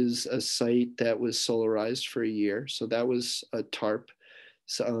left is a site that was solarized for a year. So that was a tarp,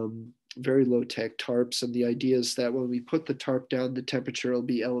 very low tech tarps. And the idea is that when we put the tarp down, the temperature will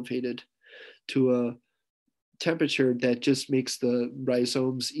be elevated to a temperature that just makes the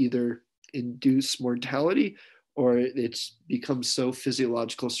rhizomes either induce mortality or it's becomes so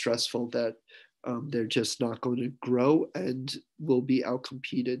physiological stressful that they're just not going to grow and will be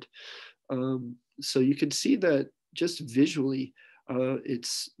outcompeted. So you can see that just visually,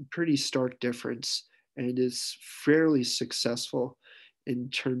 it's pretty stark difference and is fairly successful in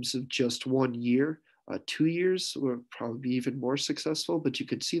terms of just 1 year. 2 years were probably even more successful, but you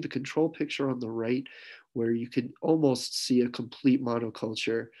can see the control picture on the right where you can almost see a complete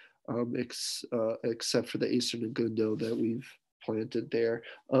monoculture, except for the Acer Negundo that we've planted there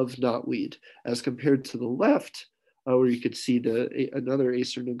of knotweed, as compared to the left, where you could see another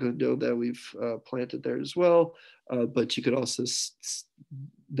Acer Negundo that we've planted there as well. But you could also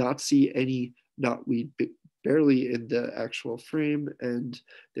not see any knotweed barely in the actual frame, and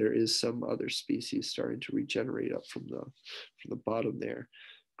there is some other species starting to regenerate up from the bottom there.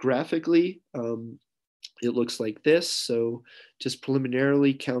 Graphically, it looks like this. So just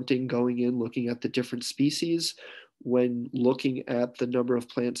preliminarily counting, going in, looking at the different species. When looking at the number of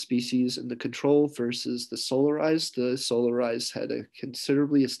plant species in the control versus the solarized had a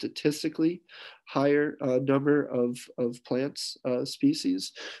considerably, a statistically higher number of plants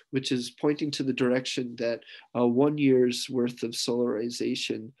species, which is pointing to the direction that 1 year's worth of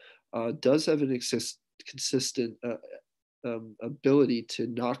solarization does have an consistent ability to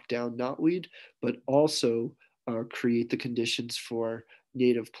knock down knotweed, but also create the conditions for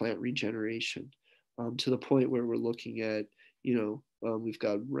native plant regeneration, to the point where we're looking at, we've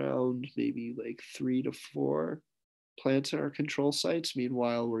got around maybe like 3 to 4 plants in our control sites.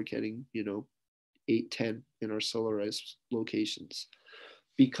 Meanwhile, we're getting, 8, 10 in our solarized locations.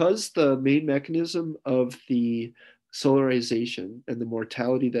 Because the main mechanism of the solarization and the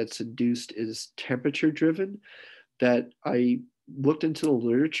mortality that's induced is temperature driven, that I looked into the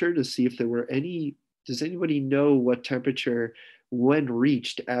literature to see if there were does anybody know what temperature, when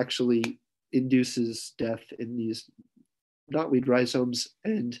reached, actually induces death in these knotweed rhizomes?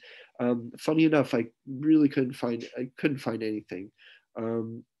 And funny enough, I couldn't find anything.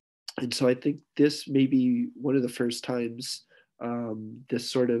 And so I think this may be one of the first times this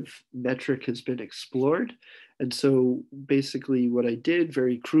sort of metric has been explored. And so basically what I did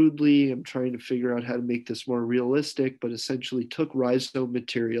very crudely, I'm trying to figure out how to make this more realistic, but essentially took rhizome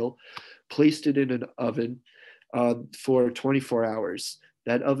material, placed it in an oven for 24 hours.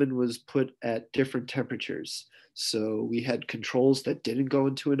 That oven was put at different temperatures. So we had controls that didn't go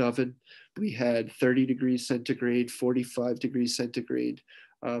into an oven. We had 30 degrees centigrade, 45 degrees centigrade,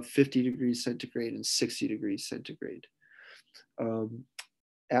 50 degrees centigrade, and 60 degrees centigrade.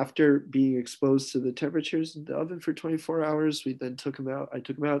 After being exposed to the temperatures in the oven for 24 hours, we then took them out. I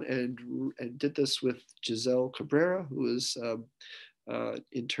took them out and did this with Giselle Cabrera, who was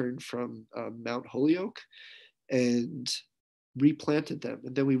interned from Mount Holyoke, and replanted them.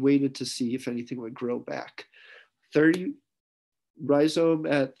 And then we waited to see if anything would grow back. 30 rhizome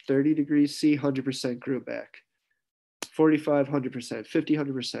at 30 degrees C, 100% grew back. 45, 100%, 50,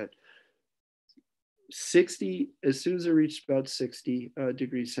 100%. 60, as soon as it reached about 60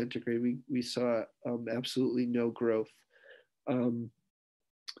 degrees centigrade, we saw absolutely no growth. The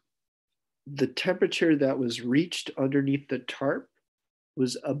temperature that was reached underneath the tarp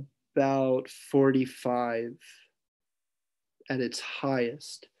was about 45 at its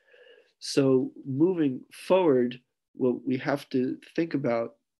highest. So moving forward, what we have to think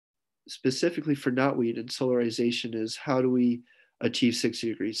about specifically for knotweed and solarization is how do we achieve 60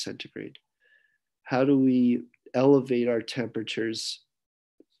 degrees centigrade? How do we elevate our temperatures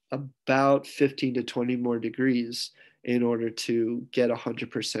about 15 to 20 more degrees in order to get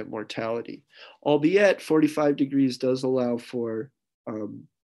 100% mortality? Albeit 45 degrees does allow for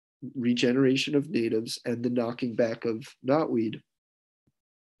regeneration of natives and the knocking back of knotweed.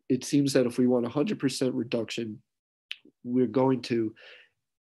 It seems that if we want 100% reduction, we're going to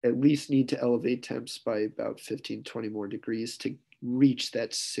at least need to elevate temps by about 15, 20 more degrees to reach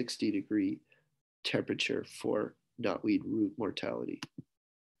that 60-degree temperature for knotweed root mortality.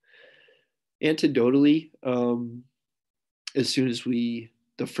 Anecdotally, as soon as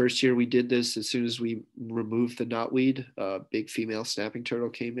the first year we did this, as soon as we removed the knotweed, a big female snapping turtle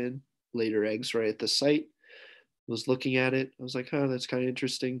came in, laid her eggs right at the site, was looking at it. I was like, oh, that's kind of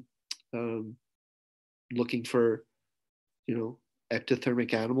interesting. Looking for,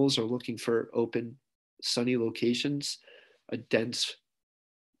 ectothermic animals or looking for open, sunny locations. A dense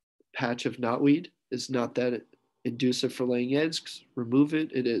patch of knotweed is not that inducive for laying eggs. Remove it,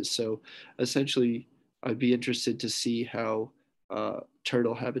 it is. So essentially, I'd be interested to see how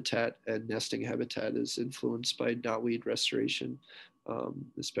turtle habitat and nesting habitat is influenced by knotweed restoration,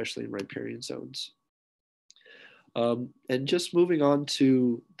 especially in riparian zones. And just moving on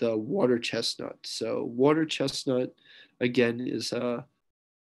to the water chestnut. So water chestnut, again, is a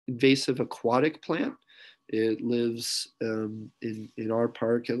invasive aquatic plant. It lives in our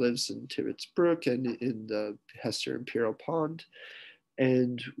park. It lives in Tibbetts Brook and in the Hester Imperial Pond.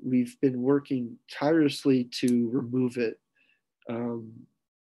 And we've been working tirelessly to remove it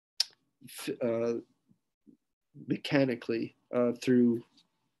mechanically through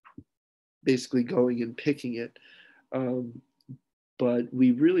basically going and picking it. But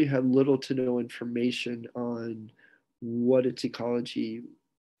we really had little to no information on what its ecology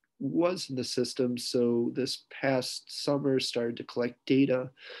was in the system. So this past summer started to collect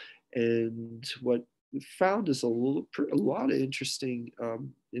data, and what we found is a lot of interesting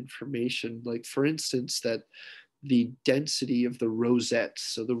information. Like, for instance, that the density of the rosettes.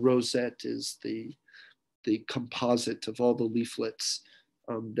 So the rosette is the composite of all the leaflets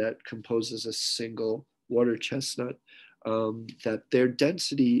that composes a single water chestnut. That their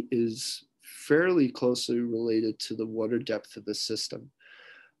density is fairly closely related to the water depth of the system.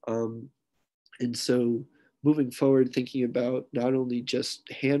 And so moving forward, thinking about not only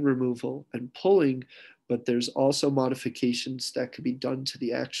just hand removal and pulling, but there's also modifications that could be done to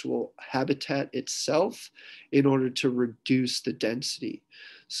the actual habitat itself in order to reduce the density.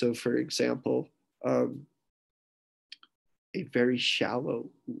 So for example, a very shallow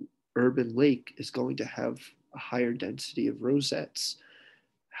urban lake is going to have a higher density of rosettes.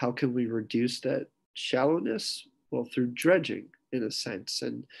 How can we reduce that shallowness? Well, through dredging, in a sense.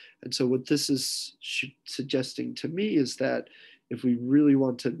 And so what this is suggesting to me is that if we really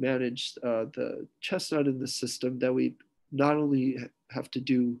want to manage the chestnut in the system, that we not only have to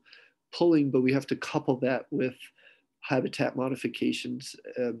do pulling, but we have to couple that with habitat modifications,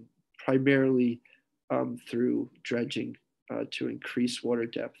 primarily through dredging to increase water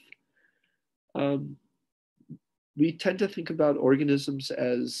depth. We tend to think about organisms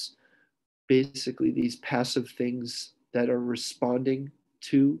as basically these passive things that are responding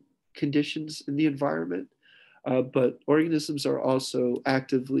to conditions in the environment. But organisms are also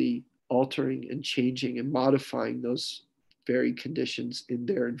actively altering and changing and modifying those very conditions in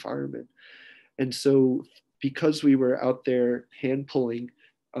their environment. And so because we were out there hand pulling,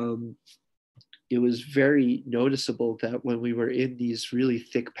 it was very noticeable that when we were in these really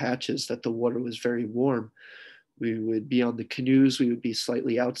thick patches that the water was very warm. We would be on the canoes, we would be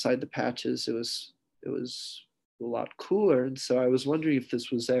slightly outside the patches. It was a lot cooler. And so I was wondering if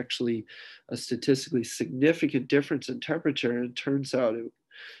this was actually a statistically significant difference in temperature. And it turns out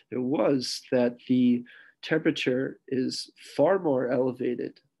it was that the temperature is far more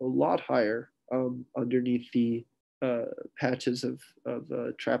elevated, a lot higher underneath the patches of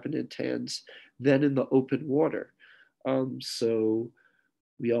Trapinid than in the open water. So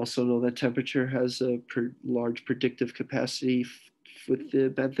we also know that temperature has a large predictive capacity with the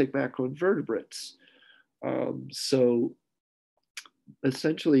benthic macroinvertebrates. So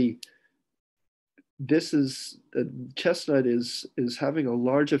essentially, chestnut is having a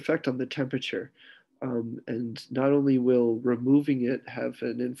large effect on the temperature. And not only will removing it have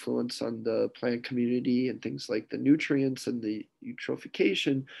an influence on the plant community and things like the nutrients and the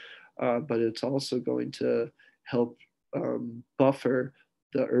eutrophication, but it's also going to help buffer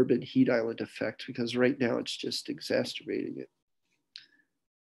the urban heat island effect, because right now it's just exacerbating it.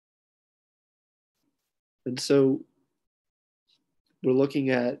 And so we're looking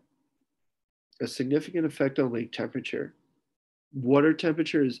at a significant effect on lake temperature. Water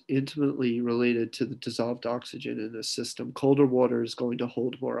temperature is intimately related to the dissolved oxygen in the system. Colder water is going to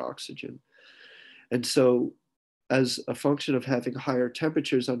hold more oxygen. And so as a function of having higher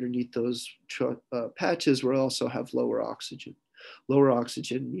temperatures underneath those patches, we'll also have lower oxygen. Lower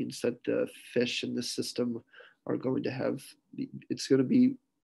oxygen means that the fish in the system are going to have, it's going to be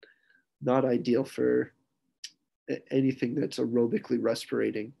not ideal for anything that's aerobically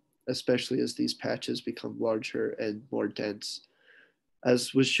respirating, especially as these patches become larger and more dense.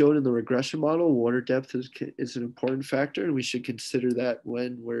 As was shown in the regression model, water depth is an important factor, and we should consider that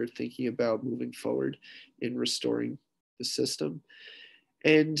when we're thinking about moving forward in restoring the system.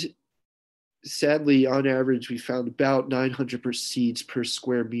 And sadly, on average, we found about 900 seeds per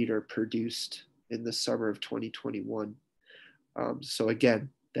square meter produced in the summer of 2021. So again,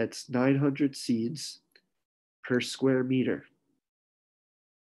 that's 900 seeds per square meter.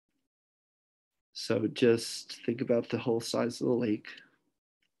 So just think about the whole size of the lake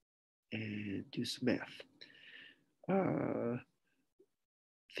and do some math.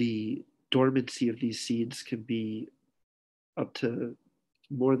 The dormancy of these seeds can be up to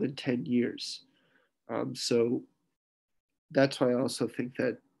more than 10 years. So that's why I also think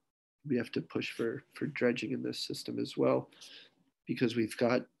that we have to push for dredging in this system as well, because we've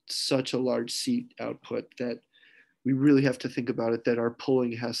got such a large seed output that we really have to think about it, that our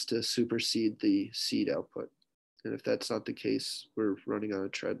pulling has to supersede the seed output. And if that's not the case, we're running on a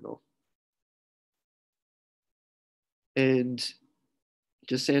treadmill. And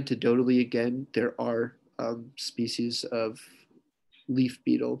just anecdotally, again, there are species of leaf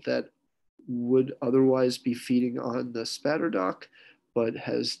beetle that would otherwise be feeding on the spatter dock, but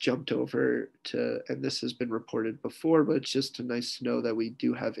has jumped over to, and this has been reported before, but it's just nice to know that we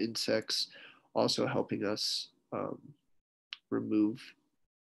do have insects also helping us remove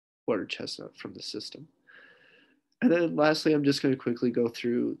water chestnut from the system. And then lastly, I'm just going to quickly go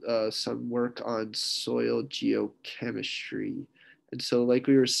through some work on soil geochemistry. And so like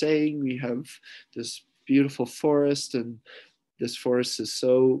we were saying, we have this beautiful forest, and this forest is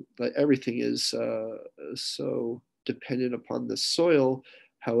so, like everything is so dependent upon the soil.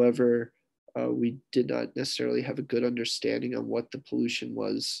 However, we did not necessarily have a good understanding on what the pollution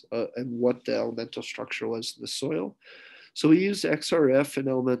was and what the elemental structure was in the soil. So we used XRF and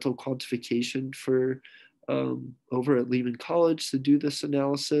elemental quantification for over at Lehman College to do this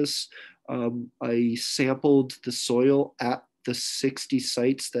analysis. I sampled the soil at the 60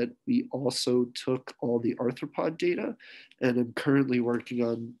 sites that we also took all the arthropod data, and I'm currently working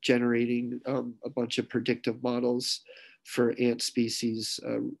on generating a bunch of predictive models for ant species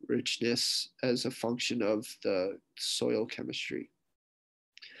richness as a function of the soil chemistry.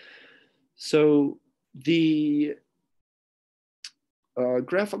 So the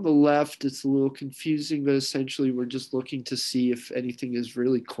graph on the left, it's a little confusing, but essentially we're just looking to see if anything is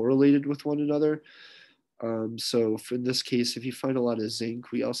really correlated with one another. So in this case, if you find a lot of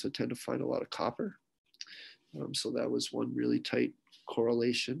zinc, we also tend to find a lot of copper. So that was one really tight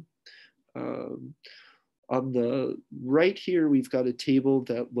correlation. On the right here, we've got a table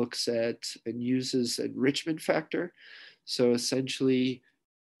that looks at and uses enrichment factor. So essentially,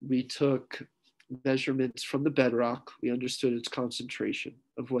 we took measurements from the bedrock. We understood its concentration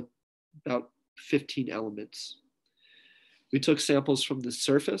of about 15 elements. We took samples from the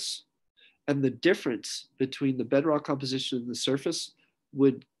surface, and the difference between the bedrock composition and the surface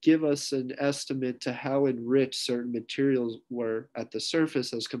would give us an estimate to how enriched certain materials were at the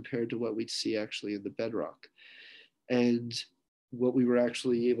surface as compared to what we'd see actually in the bedrock. And what we were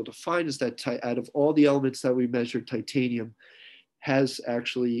actually able to find is that out of all the elements that we measured, titanium has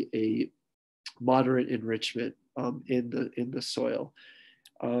actually a moderate enrichment in the soil.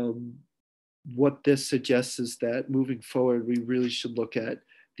 What this suggests is that moving forward, we really should look at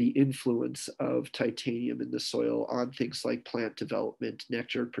the influence of titanium in the soil on things like plant development,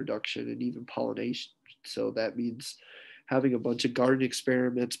 nectar production, and even pollination. So that means having a bunch of garden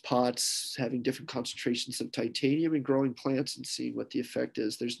experiments, pots, having different concentrations of titanium and growing plants and seeing what the effect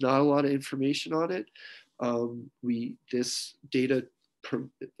is. There's not a lot of information on it. This data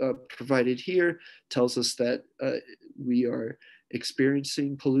provided here tells us that we are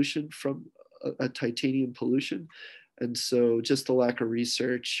experiencing pollution from a titanium pollution. And so just the lack of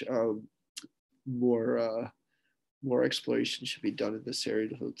research, more exploration should be done in this area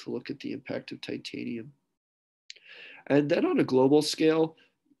to look at the impact of titanium. And then on a global scale,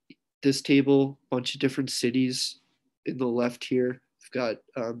 this table, bunch of different cities in the left here, got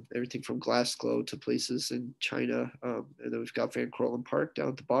everything from Glasgow to places in China. And then we've got Van Cortlandt Park down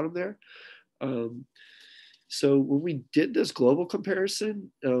at the bottom there. So when we did this global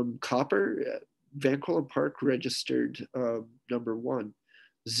comparison, copper, Van Cortlandt Park registered number one,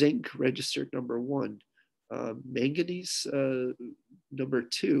 zinc registered number one, manganese number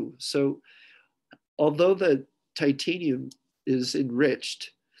two. So although the titanium is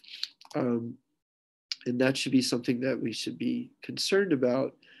enriched, and that should be something that we should be concerned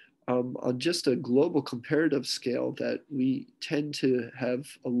about, on just a global comparative scale, that we tend to have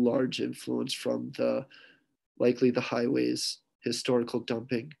a large influence from likely the highways, historical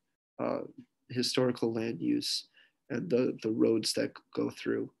dumping, historical land use, and the roads that go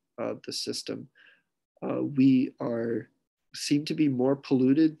through the system. We seem to be more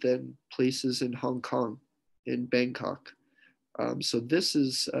polluted than places in Hong Kong, in Bangkok. So this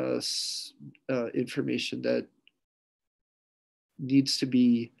is information that needs to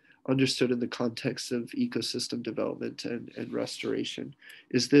be understood in the context of ecosystem development and restoration.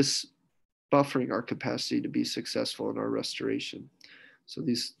 Is this buffering our capacity to be successful in our restoration? So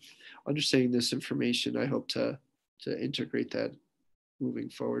understanding this information, I hope to integrate that moving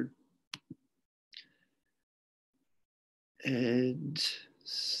forward. And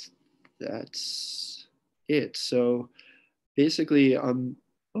that's it. So basically, I'm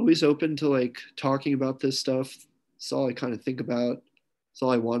always open to like talking about this stuff. It's all I kind of think about. It's all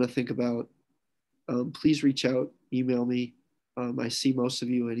I want to think about. Please reach out, email me. I see most of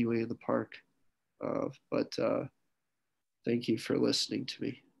you anyway in the park. But thank you for listening to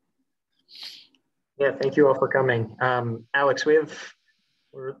me. Yeah, thank you all for coming. Alex, we're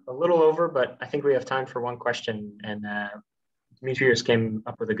a little over, but I think we have time for one question. And Demetrius came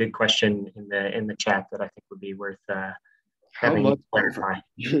up with a good question in the chat that I think would be worth having you clarify.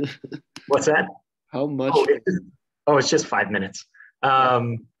 What's that? How much? It's just 5 minutes.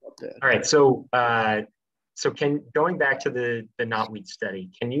 All right. So going back to the knotweed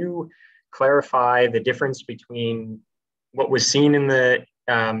study, can you clarify the difference between what was seen in the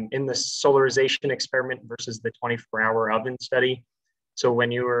solarization experiment versus the 24-hour oven study? So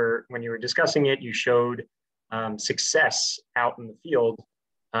when you were discussing it, you showed success out in the field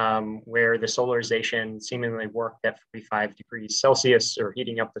where the solarization seemingly worked at 45 degrees Celsius, or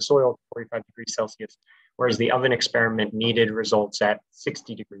heating up the soil to 45 degrees Celsius, whereas the oven experiment needed results at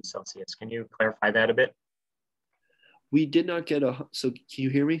 60 degrees Celsius. Can you clarify that a bit? We did not get so can you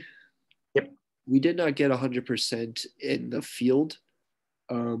hear me? Yep. We did not get 100% in the field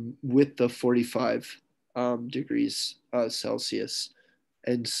with the 45 degrees Celsius.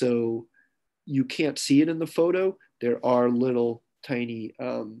 And so you can't see it in the photo. There are little tiny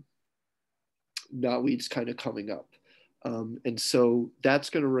knotweeds kind of coming up. And so that's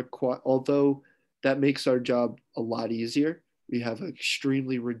going to require, although that makes our job a lot easier, we have an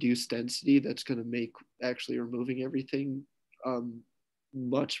extremely reduced density that's going to make actually removing everything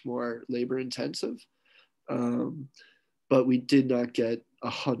much more labor intensive. But we did not get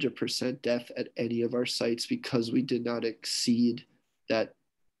 100% depth at any of our sites because we did not exceed that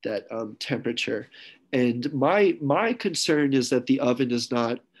temperature. And my concern is that the oven is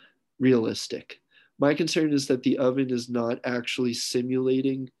not realistic. My concern is that the oven is not actually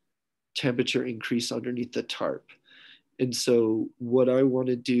simulating temperature increase underneath the tarp. And so what I want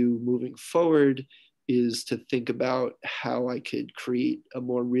to do moving forward is to think about how I could create a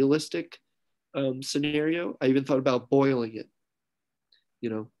more realistic scenario. I even thought about boiling it.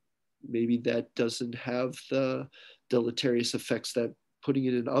 Maybe that doesn't have the deleterious effects that putting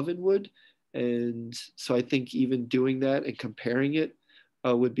it in an oven would. And so I think even doing that and comparing it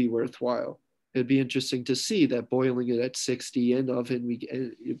would be worthwhile. It'd be interesting to see that boiling it at 60 in oven,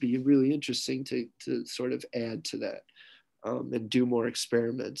 it'd be really interesting to sort of add to that and do more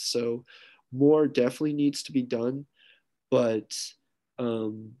experiments. So more definitely needs to be done, but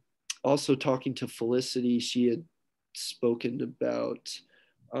also talking to Felicity, she had spoken about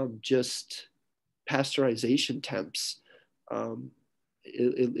just pasteurization temps.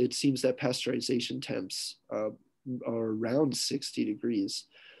 It seems that pasteurization temps are around 60 degrees.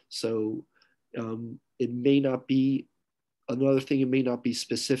 So it may not be, another thing, it may not be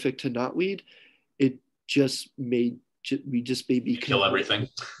specific to knotweed. It just may, we just may be kill everything.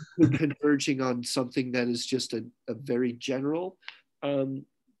 Converging on something that is just a very general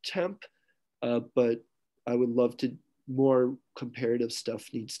temp. But I would love to, more comparative stuff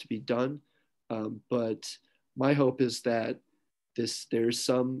needs to be done. But my hope is that there's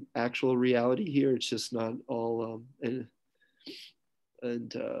some actual reality here. It's just not all,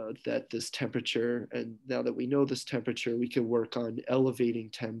 and that this temperature, and now that we know this temperature, we can work on elevating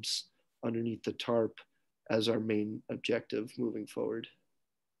temps underneath the tarp as our main objective moving forward.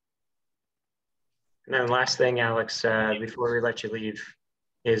 And then last thing, Alex, before we let you leave,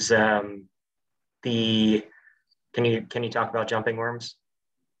 is can you talk about jumping worms?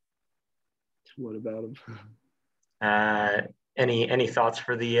 What about them? Any thoughts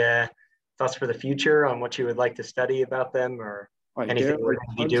for the future on what you would like to study about them, or right, anything we're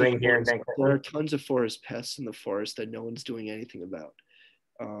going to be doing here in Vancouver? There are tons of forest pests in the forest that no one's doing anything about.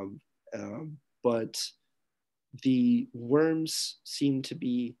 But the worms seem to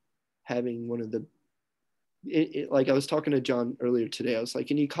be having one of the, like I was talking to John earlier today, I was like,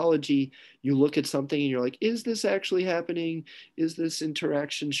 in ecology, you look at something and you're like, is this actually happening? Is this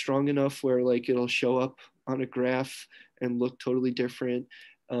interaction strong enough where like it'll show up on a graph and look totally different?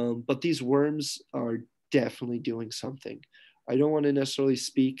 But these worms are definitely doing something. I don't want to necessarily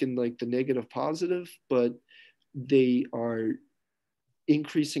speak in like the negative positive, but they are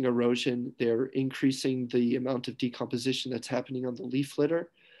increasing erosion. They're increasing the amount of decomposition that's happening on the leaf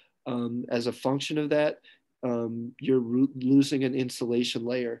litter. As a function of that, you're losing an insulation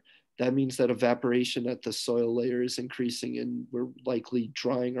layer. That means that evaporation at the soil layer is increasing and we're likely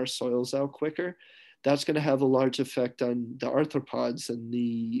drying our soils out quicker. That's going to have a large effect on the arthropods and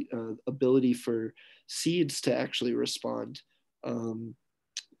the ability for seeds to actually respond.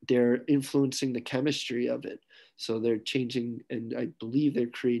 They're influencing the chemistry of it. So they're changing, and I believe they're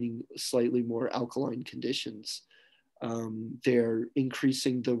creating slightly more alkaline conditions. They're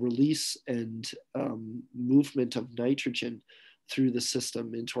increasing the release and movement of nitrogen through the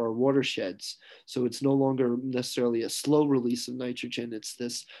system into our watersheds. So it's no longer necessarily a slow release of nitrogen. It's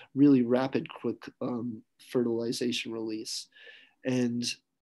this really rapid, quick fertilization release. And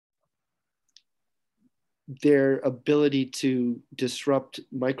their ability to disrupt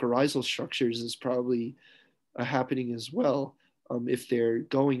mycorrhizal structures is probably happening as well. If they're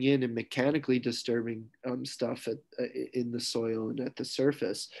going in and mechanically disturbing stuff in the soil and at the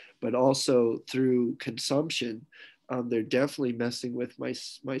surface, but also through consumption, they're definitely messing with my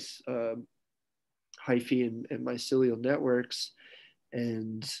hyphae and mycelial networks,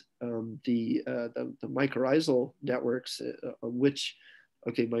 and the mycorrhizal networks, which,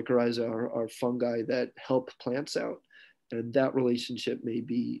 okay, mycorrhiza are fungi that help plants out, and that relationship may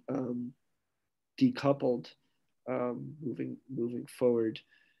be decoupled moving forward.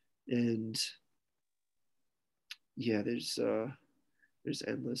 And yeah, there's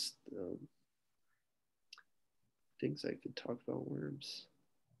endless things I could talk about worms.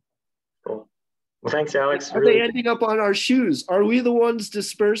 Cool. Well, thanks, Alex. Are they ending up on our shoes? Are we the ones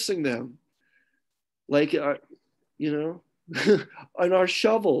dispersing them? Like, on our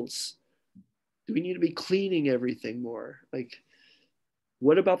shovels? Do we need to be cleaning everything more? Like,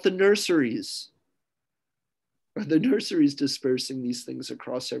 what about the nurseries? Are the nurseries dispersing these things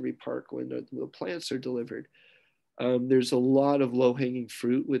across every park when the plants are delivered? There's a lot of low-hanging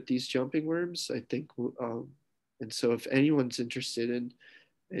fruit with these jumping worms, I think. And so if anyone's interested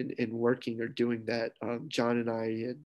in working or doing that, John and I and